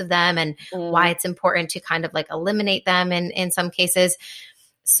types of them and why it's important to kind of like eliminate them in some cases.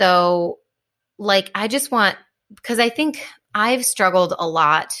 So like, because I think I've struggled a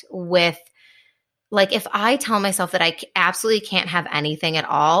lot with like if I tell myself that I absolutely can't have anything at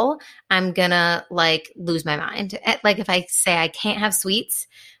all, I'm gonna like lose my mind. Like if I say I can't have sweets,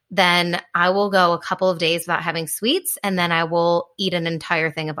 then I will go a couple of days without having sweets, and then I will eat an entire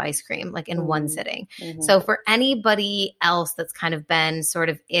thing of ice cream like in one sitting. So for anybody else that's kind of been sort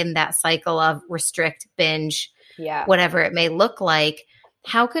of in that cycle of restrict, binge, whatever it may look like,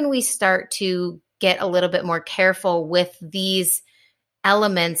 how can we start to get a little bit more careful with these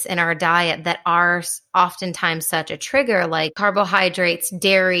elements in our diet that are oftentimes such a trigger, like carbohydrates,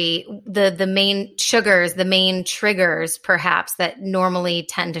 dairy, the main sugars, the main triggers perhaps that normally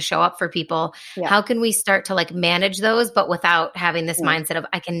tend to show up for people. How can we start to like manage those, but without having this mindset of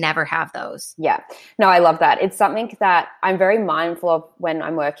I can never have those? Yeah, no, I love that. It's something that I'm very mindful of when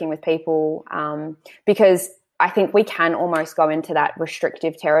I'm working with people, because I think we can almost go into that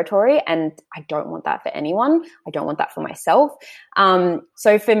restrictive territory, and I don't want that for anyone. I don't want that for myself.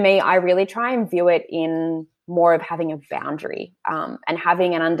 So for me, I really try and view it in more of having a boundary, and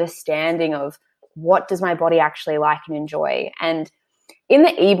having an understanding of what does my body actually like and enjoy. And in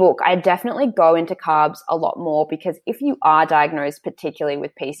the ebook, I definitely go into carbs a lot more, because if you are diagnosed particularly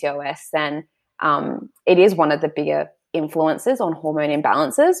with PCOS, then it is one of the bigger influences on hormone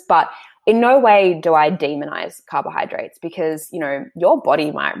imbalances. But in no way do I demonize carbohydrates, because, you know, your body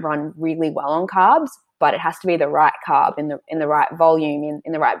might run really well on carbs, but it has to be the right carb in the right volume,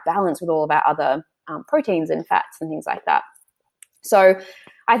 in the right balance with all of our other proteins and fats and things like that. So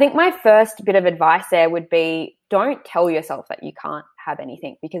I think my first bit of advice there would be, don't tell yourself that you can't have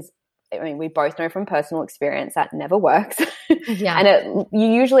anything, because I mean, we both know from personal experience that never works. And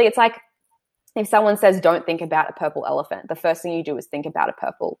it's like, if someone says, don't think about a purple elephant, the first thing you do is think about a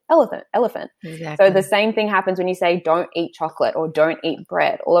purple elephant. Exactly. So the same thing happens when you say, don't eat chocolate or don't eat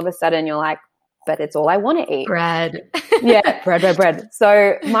bread. All of a sudden you're like, but it's all I want to eat. Bread. bread.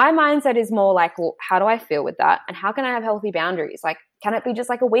 So my mindset is more like, well, how do I feel with that? And how can I have healthy boundaries? Like, can it be just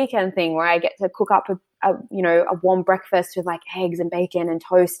like a weekend thing where I get to cook up a warm breakfast with like eggs and bacon and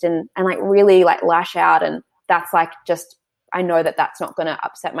toast and like really like lash out? And that's like, just, I know that that's not going to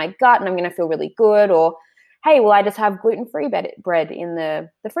upset my gut and I'm going to feel really good. Or, hey, well, I just have gluten-free bread in the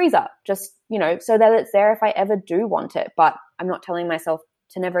freezer, just, you know, so that it's there if I ever do want it, but I'm not telling myself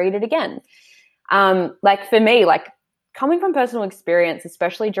to never eat it again. Like for me, like coming from personal experience,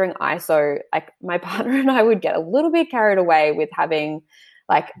 especially during ISO, like my partner and I would get a little bit carried away with having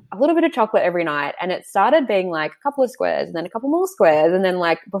like a little bit of chocolate every night. And it started being like a couple of squares and then a couple more squares. And then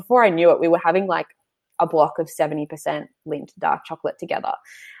like before I knew it, we were having like a block of 70% Lindt dark chocolate together.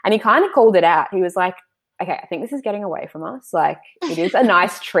 And he kind of called it out. He was like, okay, I think this is getting away from us. Like it is a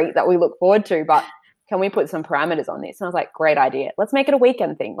nice treat that we look forward to, but can we put some parameters on this? And I was like, great idea. Let's make it a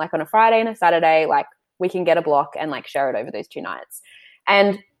weekend thing. Like on a Friday and a Saturday, like we can get a block and like share it over those 2 nights.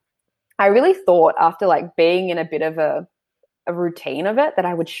 And I really thought after like being in a bit of a routine of it that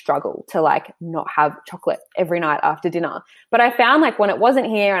I would struggle to like not have chocolate every night after dinner. But I found like when it wasn't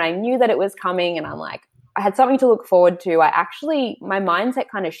here and I knew that it was coming and I'm like, I had something to look forward to, my mindset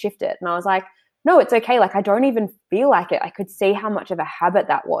kind of shifted and I was like, no, it's okay. Like I don't even feel like it. I could see how much of a habit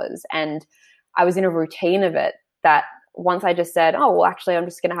that was. And I was in a routine of it that once I just said, oh, well, actually, I'm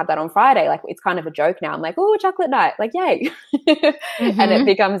just going to have that on Friday. Like it's kind of a joke now. I'm like, oh, chocolate night. Like, yay. And it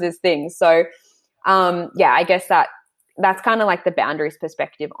becomes this thing. So, I guess that's kind of like the boundaries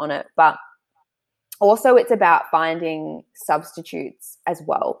perspective on it. But also it's about finding substitutes as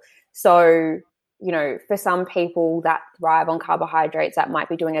well. So, you know, for some people that thrive on carbohydrates that might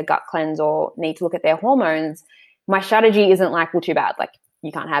be doing a gut cleanse or need to look at their hormones, my strategy isn't like, well, too bad, like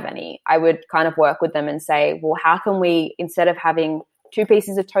you can't have any. I would kind of work with them and say, well, how can we, instead of having 2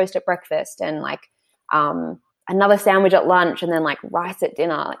 pieces of toast at breakfast and like another sandwich at lunch and then like rice at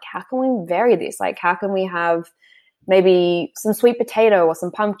dinner, like how can we vary this? Like how can we have maybe some sweet potato or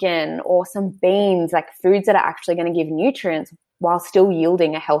some pumpkin or some beans, like foods that are actually going to give nutrients while still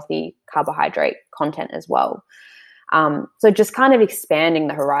yielding a healthy carbohydrate content as well. So just kind of expanding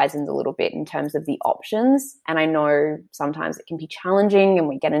the horizons a little bit in terms of the options. And I know sometimes it can be challenging and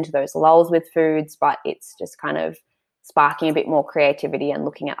we get into those lulls with foods, but it's just kind of sparking a bit more creativity and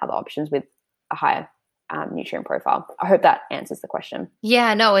looking at other options with a higher nutrient profile. I hope that answers the question.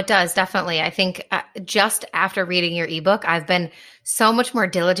 Yeah, no, it does. Definitely. I think just after reading your ebook, I've been so much more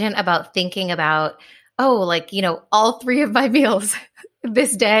diligent about thinking about, like, you know, all 3 of my meals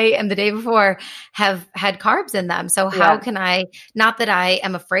this day and the day before have had carbs in them. So how can I, not that I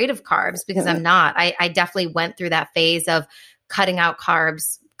am afraid of carbs because I'm not, I definitely went through that phase of cutting out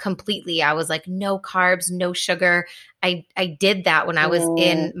carbs completely. I was like, no carbs, no sugar. I did that when I was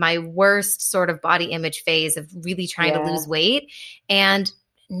in my worst sort of body image phase of really trying to lose weight. And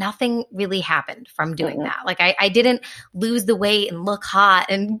nothing really happened from doing that. Like I didn't lose the weight and look hot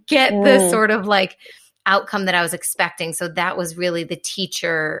and get the sort of like outcome that I was expecting. So that was really the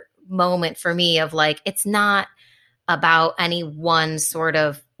teacher moment for me of like, it's not about any one sort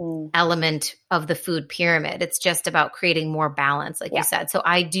of element of the food pyramid. It's just about creating more balance, like you said. So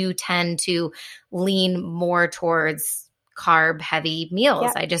I do tend to lean more towards carb heavy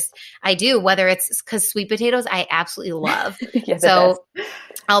meals. I do, whether it's because sweet potatoes, I absolutely love. So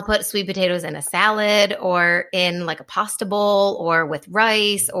I'll put sweet potatoes in a salad or in like a pasta bowl or with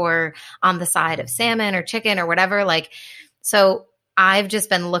rice or on the side of salmon or chicken or whatever. Like, so I've just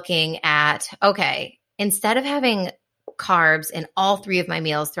been looking at, okay, instead of having carbs in all 3 of my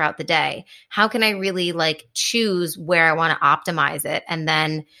meals throughout the day, how can I really like choose where I want to optimize it and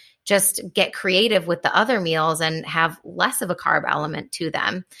then just get creative with the other meals and have less of a carb element to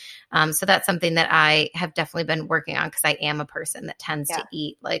them. So that's something that I have definitely been working on because I am a person that tends to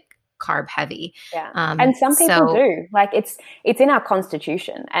eat like carb heavy. And some people do. Like it's in our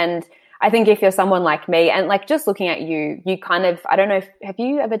constitution. And I think if you're someone like me and like just looking at you, you kind of, I don't know, have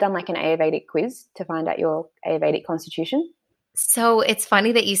you ever done like an Ayurvedic quiz to find out your Ayurvedic constitution? So it's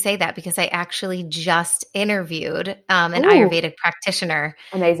funny that you say that because I actually just interviewed an Ayurvedic practitioner.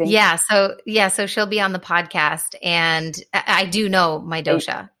 Amazing. So she'll be on the podcast and I do know my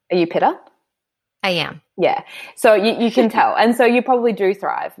dosha. Are you Pitta? I am. Yeah. So you can tell. And so you probably do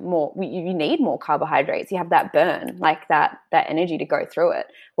thrive more. You need more carbohydrates. You have that burn, like that energy to go through it.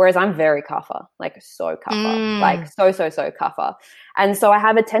 Whereas I'm very kapha, like so kapha, like so kapha. And so I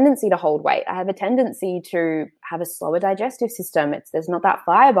have a tendency to hold weight. I have a tendency to have a slower digestive system. There's not that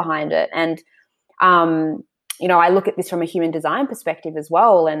fire behind it. And, I look at this from a human design perspective as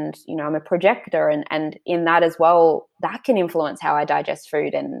well. And, I'm a projector and in that as well, that can influence how I digest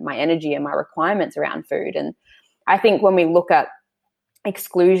food and my energy and my requirements around food. And I think when we look at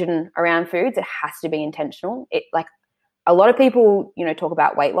exclusion around foods, it has to be intentional. A lot of people, talk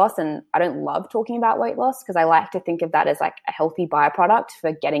about weight loss, and I don't love talking about weight loss because I like to think of that as like a healthy byproduct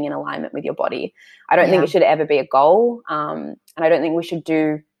for getting in alignment with your body. I don't think it should ever be a goal. And I don't think we should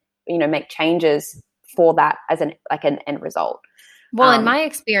make changes for that as an end result. Well, in my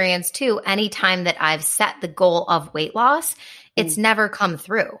experience too, anytime that I've set the goal of weight loss, it's never come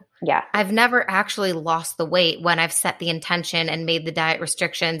through. Yeah. I've never actually lost the weight when I've set the intention and made the diet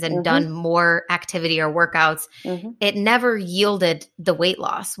restrictions and done more activity or workouts. It never yielded the weight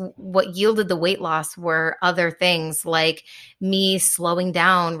loss. What yielded the weight loss were other things like me slowing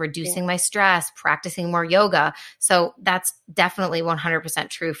down, reducing my stress, practicing more yoga. So that's definitely 100%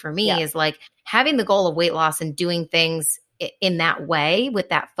 true for me is like having the goal of weight loss and doing things in that way with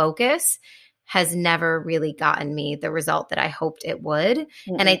that focus has never really gotten me the result that I hoped it would.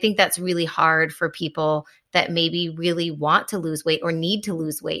 And I think that's really hard for people that maybe really want to lose weight or need to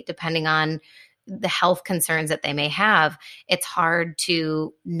lose weight, depending on the health concerns that they may have. It's hard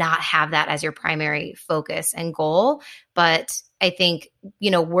to not have that as your primary focus and goal. But I think,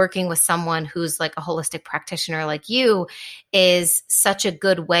 working with someone who's like a holistic practitioner like you is such a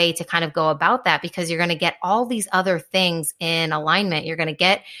good way to kind of go about that, because you're going to get all these other things in alignment. You're going to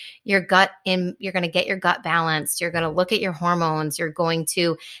get your gut you're going to get your gut balanced. You're going to look at your hormones. You're going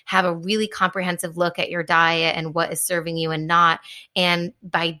to have a really comprehensive look at your diet and what is serving you and not. And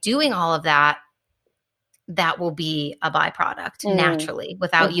by doing all of that, that will be a byproduct naturally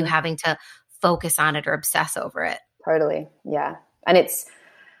without you having to focus on it or obsess over it. Totally. Yeah. And it's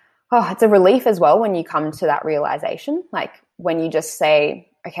a relief as well when you come to that realization, like when you just say,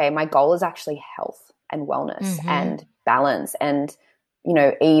 okay, my goal is actually health and wellness and balance and,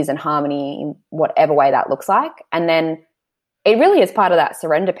 ease and harmony in whatever way that looks like. And then it really is part of that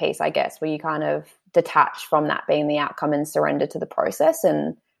surrender piece, I guess, where you kind of detach from that being the outcome and surrender to the process.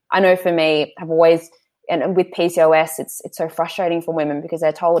 And I know for me, I've always, and with PCOS, it's so frustrating for women because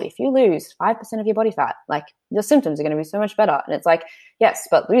they're told if you lose 5% of your body fat, like your symptoms are going to be so much better. And it's like, yes,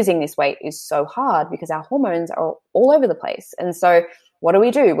 but losing this weight is so hard because our hormones are all over the place. And so what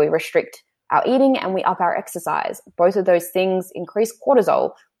do? We restrict our eating and we up our exercise. Both of those things increase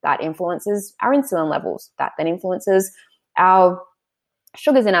cortisol. That influences our insulin levels. That then influences our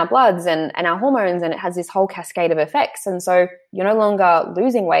sugars in our bloods and our hormones, and it has this whole cascade of effects. And so you're no longer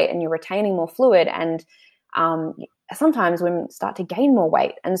losing weight and you're retaining more fluid, and sometimes women start to gain more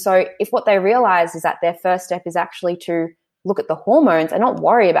weight. And so if what they realize is that their first step is actually to look at the hormones and not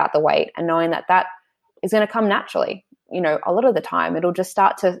worry about the weight, and knowing that that is going to come naturally, a lot of the time it'll just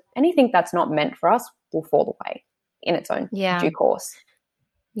start to, anything that's not meant for us will fall away in its own due course.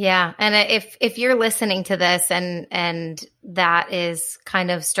 Yeah. And if you're listening to this and that is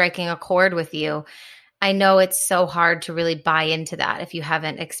kind of striking a chord with you, I know it's so hard to really buy into that if you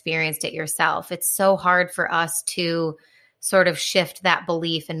haven't experienced it yourself. It's so hard for us to sort of shift that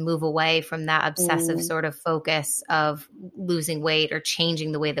belief and move away from that obsessive sort of focus of losing weight or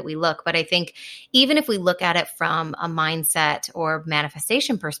changing the way that we look. But I think even if we look at it from a mindset or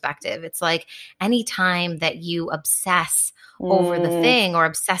manifestation perspective, it's like anytime that you obsess over the thing or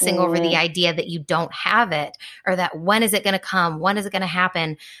obsessing over the idea that you don't have it, or that when is it going to come? When is it going to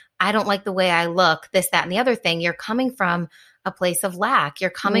happen? I don't like the way I look, this, that, and the other thing. You're coming from a place of lack.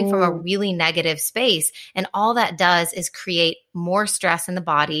 You're coming from a really negative space. And all that does is create more stress in the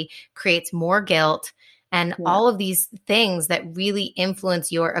body, creates more guilt, and all of these things that really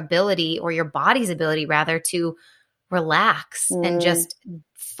influence your ability, or your body's ability rather, to relax and just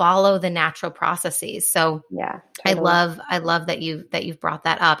follow the natural processes. So totally. I love that you've brought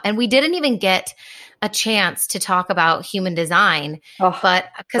that up. And we didn't even get a chance to talk about human design, but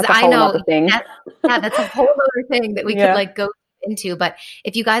because I know that's a whole other thing that we could like go into. But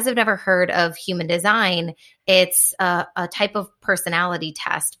if you guys have never heard of human design, it's a type of personality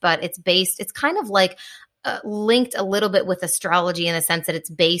test, but it's kind of like linked a little bit with astrology in the sense that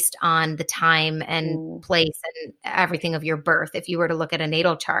it's based on the time and place and everything of your birth. If you were to look at a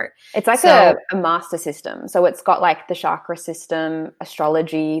natal chart, it's like a master system. So it's got like the chakra system,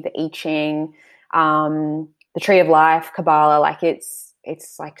 astrology, the I Ching, the tree of life, Kabbalah. Like it's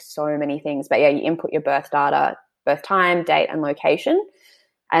like so many things. But yeah, you input your birth data, birth time, date, and location,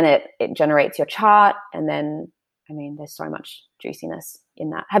 and it generates your chart. And then, I mean, there's so much juiciness in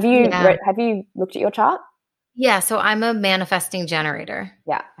that. Have you have you looked at your chart? Yeah, so I'm a manifesting generator.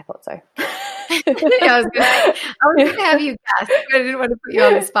 Yeah, I thought so. I was going to have you guess. I didn't want to put you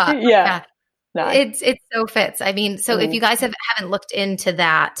on the spot. Yeah. No. It so fits. I mean, so if you guys haven't looked into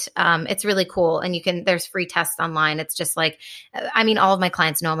that, it's really cool. And there's free tests online. It's just like, I mean, all of my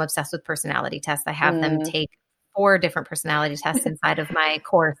clients know I'm obsessed with personality tests. I have them take 4 different personality tests inside of my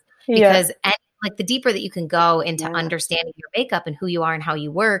course because like the deeper that you can go into understanding your makeup and who you are and how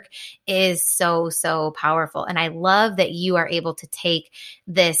you work is so, so powerful. And I love that you are able to take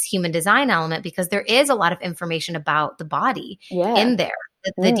this human design element, because there is a lot of information about the body in there,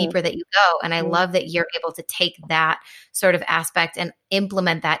 the deeper that you go. And I love that you're able to take that sort of aspect and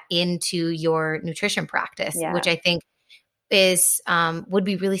implement that into your nutrition practice, which I think is would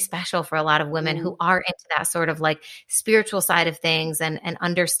be really special for a lot of women who are into that sort of like spiritual side of things and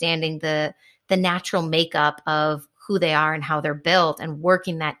understanding the natural makeup of who they are and how they're built, and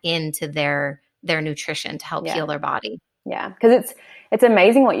working that into their nutrition to help heal their body. Yeah, because it's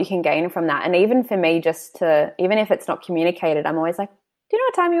amazing what you can gain from that. And even for me, even if it's not communicated, I'm always like, do you know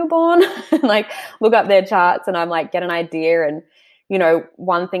what time you were born? Like look up their charts and I'm like, get an idea. And, you know,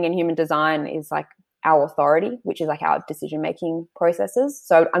 one thing in human design is like our authority, which is like our decision-making processes.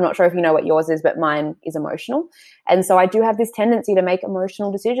 So I'm not sure if you know what yours is, but mine is emotional. And so I do have this tendency to make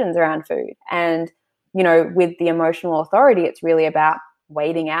emotional decisions around food. And, you know, with the emotional authority, it's really about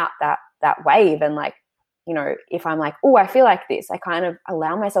waiting out that wave. And like, you know, if I'm like, oh, I feel like this, I kind of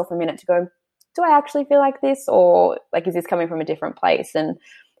allow myself a minute to go, do I actually feel like this? Or like, is this coming from a different place? And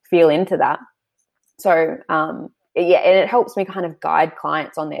feel into that. So, and it helps me kind of guide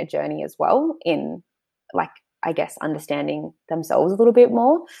clients on their journey as well in, like, I guess, understanding themselves a little bit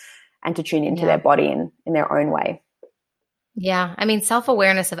more and to tune into their body in their own way. Yeah. I mean,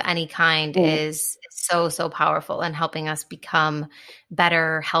 self-awareness of any kind is so, so powerful in helping us become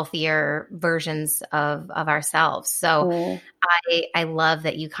better, healthier versions of ourselves. So I love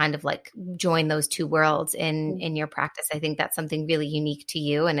that you kind of like join those two worlds in your practice. I think that's something really unique to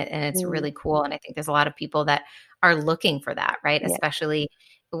you, and it's really cool. And I think there's a lot of people that are looking for that, right? Yeah. Especially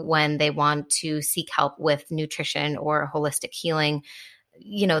when they want to seek help with nutrition or holistic healing.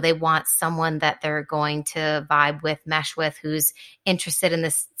 You know, they want someone that they're going to vibe with, mesh with, who's interested in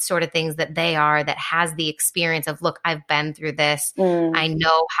this sort of things that they are, that has the experience of, look, I've been through this. I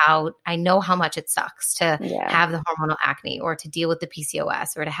know how much it sucks to have the hormonal acne, or to deal with the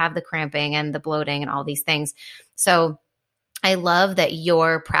PCOS, or to have the cramping and the bloating and all these things. So I love that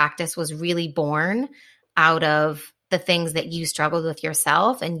your practice was really born out of the things that you struggled with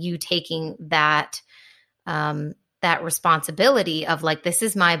yourself, and you taking that responsibility of like, this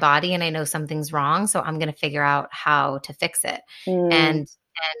is my body and I know something's wrong, so I'm going to figure out how to fix it. And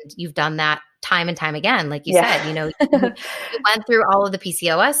you've done that time and time again. Like you said, you know, you went through all of the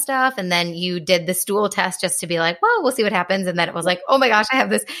PCOS stuff, and then you did the stool test just to be like, well, we'll see what happens. And then it was like, oh my gosh, I have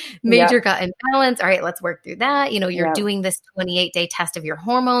this major gut imbalance. All right, let's work through that. You know, you're doing this 28-day test of your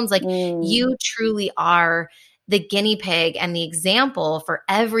hormones. Like you truly are the guinea pig and the example for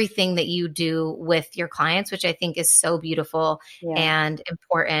everything that you do with your clients, which I think is so beautiful and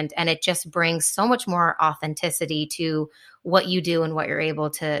important. And it just brings so much more authenticity to what you do and what you're able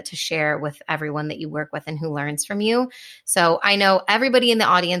to share with everyone that you work with and who learns from you. So I know everybody in the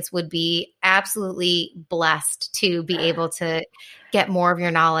audience would be absolutely blessed to be able to get more of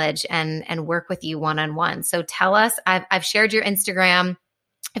your knowledge and work with you one-on-one. So tell us, I've shared your Instagram.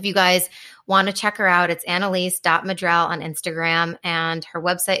 If you guys want to check her out, it's annalise.madrell on Instagram, and her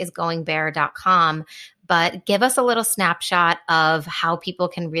website is goingbear.com. But give us a little snapshot of how people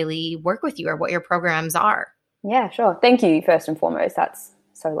can really work with you or what your programs are. Yeah, sure. Thank you, first and foremost. That's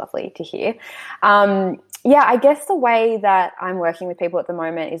so lovely to hear. I guess the way that I'm working with people at the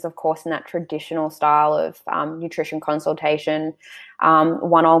moment is, of course, in that traditional style of nutrition consultation,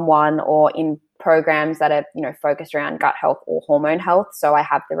 one-on-one, or in programs that are, focused around gut health or hormone health. So I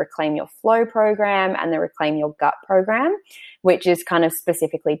have the Reclaim Your Flow program and the Reclaim Your Gut program, which is kind of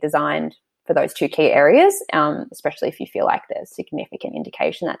specifically designed for those two key areas, especially if you feel like there's significant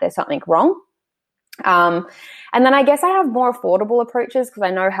indication that there's something wrong. And then I guess I have more affordable approaches because I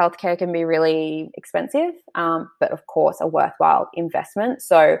know healthcare can be really expensive, but of course a worthwhile investment.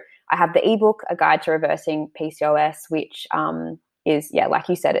 So I have the ebook, A Guide to Reversing PCOS, which is, like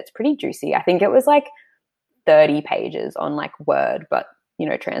you said, it's pretty juicy. I think it was like 30 pages on like Word, but,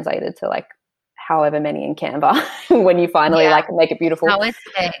 translated to like however many in Canva when you finally like make it beautiful. Oh, it's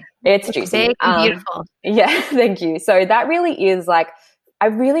big. It's juicy. Big and beautiful. Yeah, thank you. So that really is like, I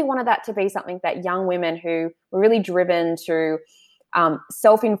really wanted that to be something that young women who were really driven to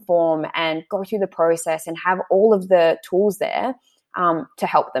self-inform and go through the process and have all of the tools there to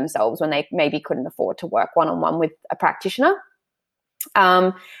help themselves when they maybe couldn't afford to work one-on-one with a practitioner.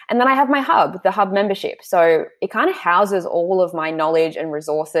 And then I have my hub, the hub membership. So it kind of houses all of my knowledge and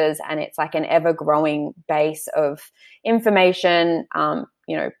resources, and it's like an ever-growing base of information,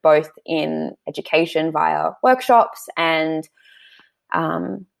 both in education via workshops and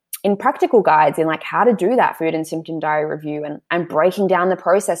in practical guides in like how to do that food and symptom diary review and breaking down the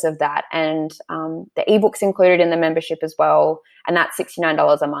process of that. And the ebook's included in the membership as well. And that's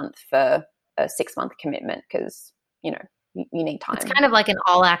 $69 a month for a 6-month commitment because, you need time. It's kind of like an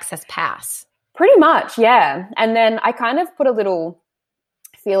all access pass. Pretty much, yeah. And then I kind of put a little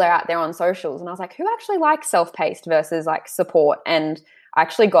feeler out there on socials and I was like, who actually likes self-paced versus like support? And I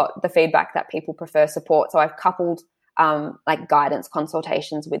actually got the feedback that people prefer support. So I've coupled like guidance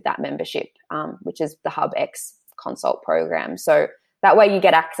consultations with that membership, which is the Hub X consult program. So that way you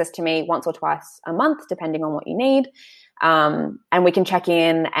get access to me once or twice a month, depending on what you need. And we can check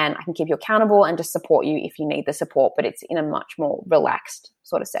in and I can keep you accountable and just support you if you need the support, but it's in a much more relaxed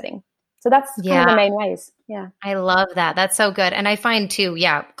sort of setting. So that's kind of the main ways. Yeah. I love that. That's so good. And I find too,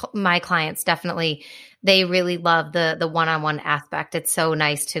 my clients definitely, they really love the one-on-one aspect. It's so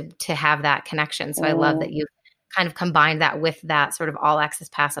nice to have that connection. So I love that you've kind of combine that with that sort of all access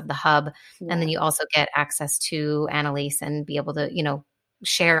pass of the hub. Yeah. And then you also get access to Annalise and be able to,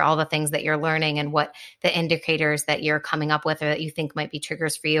 share all the things that you're learning and what the indicators that you're coming up with or that you think might be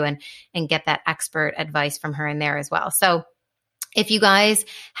triggers for you and get that expert advice from her in there as well. So if you guys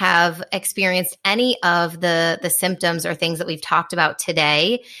have experienced any of the symptoms or things that we've talked about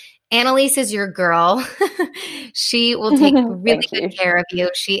today, Annalise is your girl. She will take really good care of you.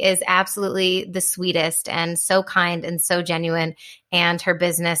 She is absolutely the sweetest and so kind and so genuine. And her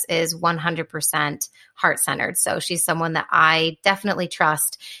business is 100% heart-centered. So she's someone that I definitely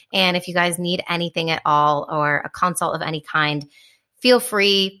trust. And if you guys need anything at all or a consult of any kind, feel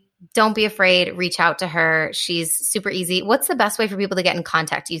free. Don't be afraid. Reach out to her. She's super easy. What's the best way for people to get in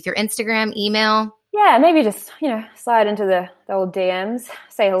contact with you? Through Instagram, email? Yeah, maybe just, slide into the old DMs,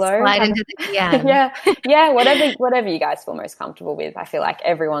 say hello. Slide into the DMs. Yeah, whatever you guys feel most comfortable with. I feel like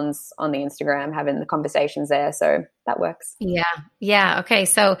everyone's on the Instagram having the conversations there, so that works. Yeah. Okay,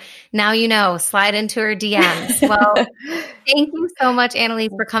 so now slide into her DMs. Well, thank you so much,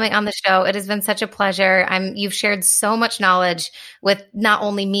 Annalise, for coming on the show. It has been such a pleasure. You've shared so much knowledge with not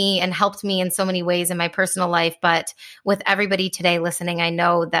only me and helped me in so many ways in my personal life, but with everybody today listening. I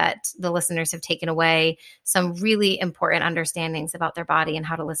know that the listeners have taken away some really important understandings about their body and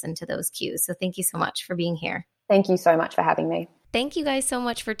how to listen to those cues. So thank you so much for being here. Thank you so much for having me. Thank you guys so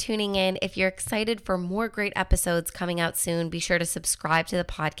much for tuning in. If you're excited for more great episodes coming out soon, be sure to subscribe to the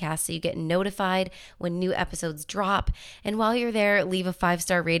podcast so you get notified when new episodes drop. And while you're there, leave a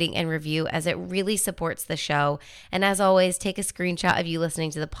 5-star rating and review as it really supports the show. And as always, take a screenshot of you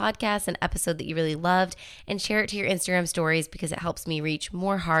listening to the podcast, an episode that you really loved, and share it to your Instagram stories because it helps me reach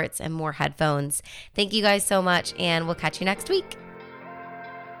more hearts and more headphones. Thank you guys so much, and we'll catch you next week.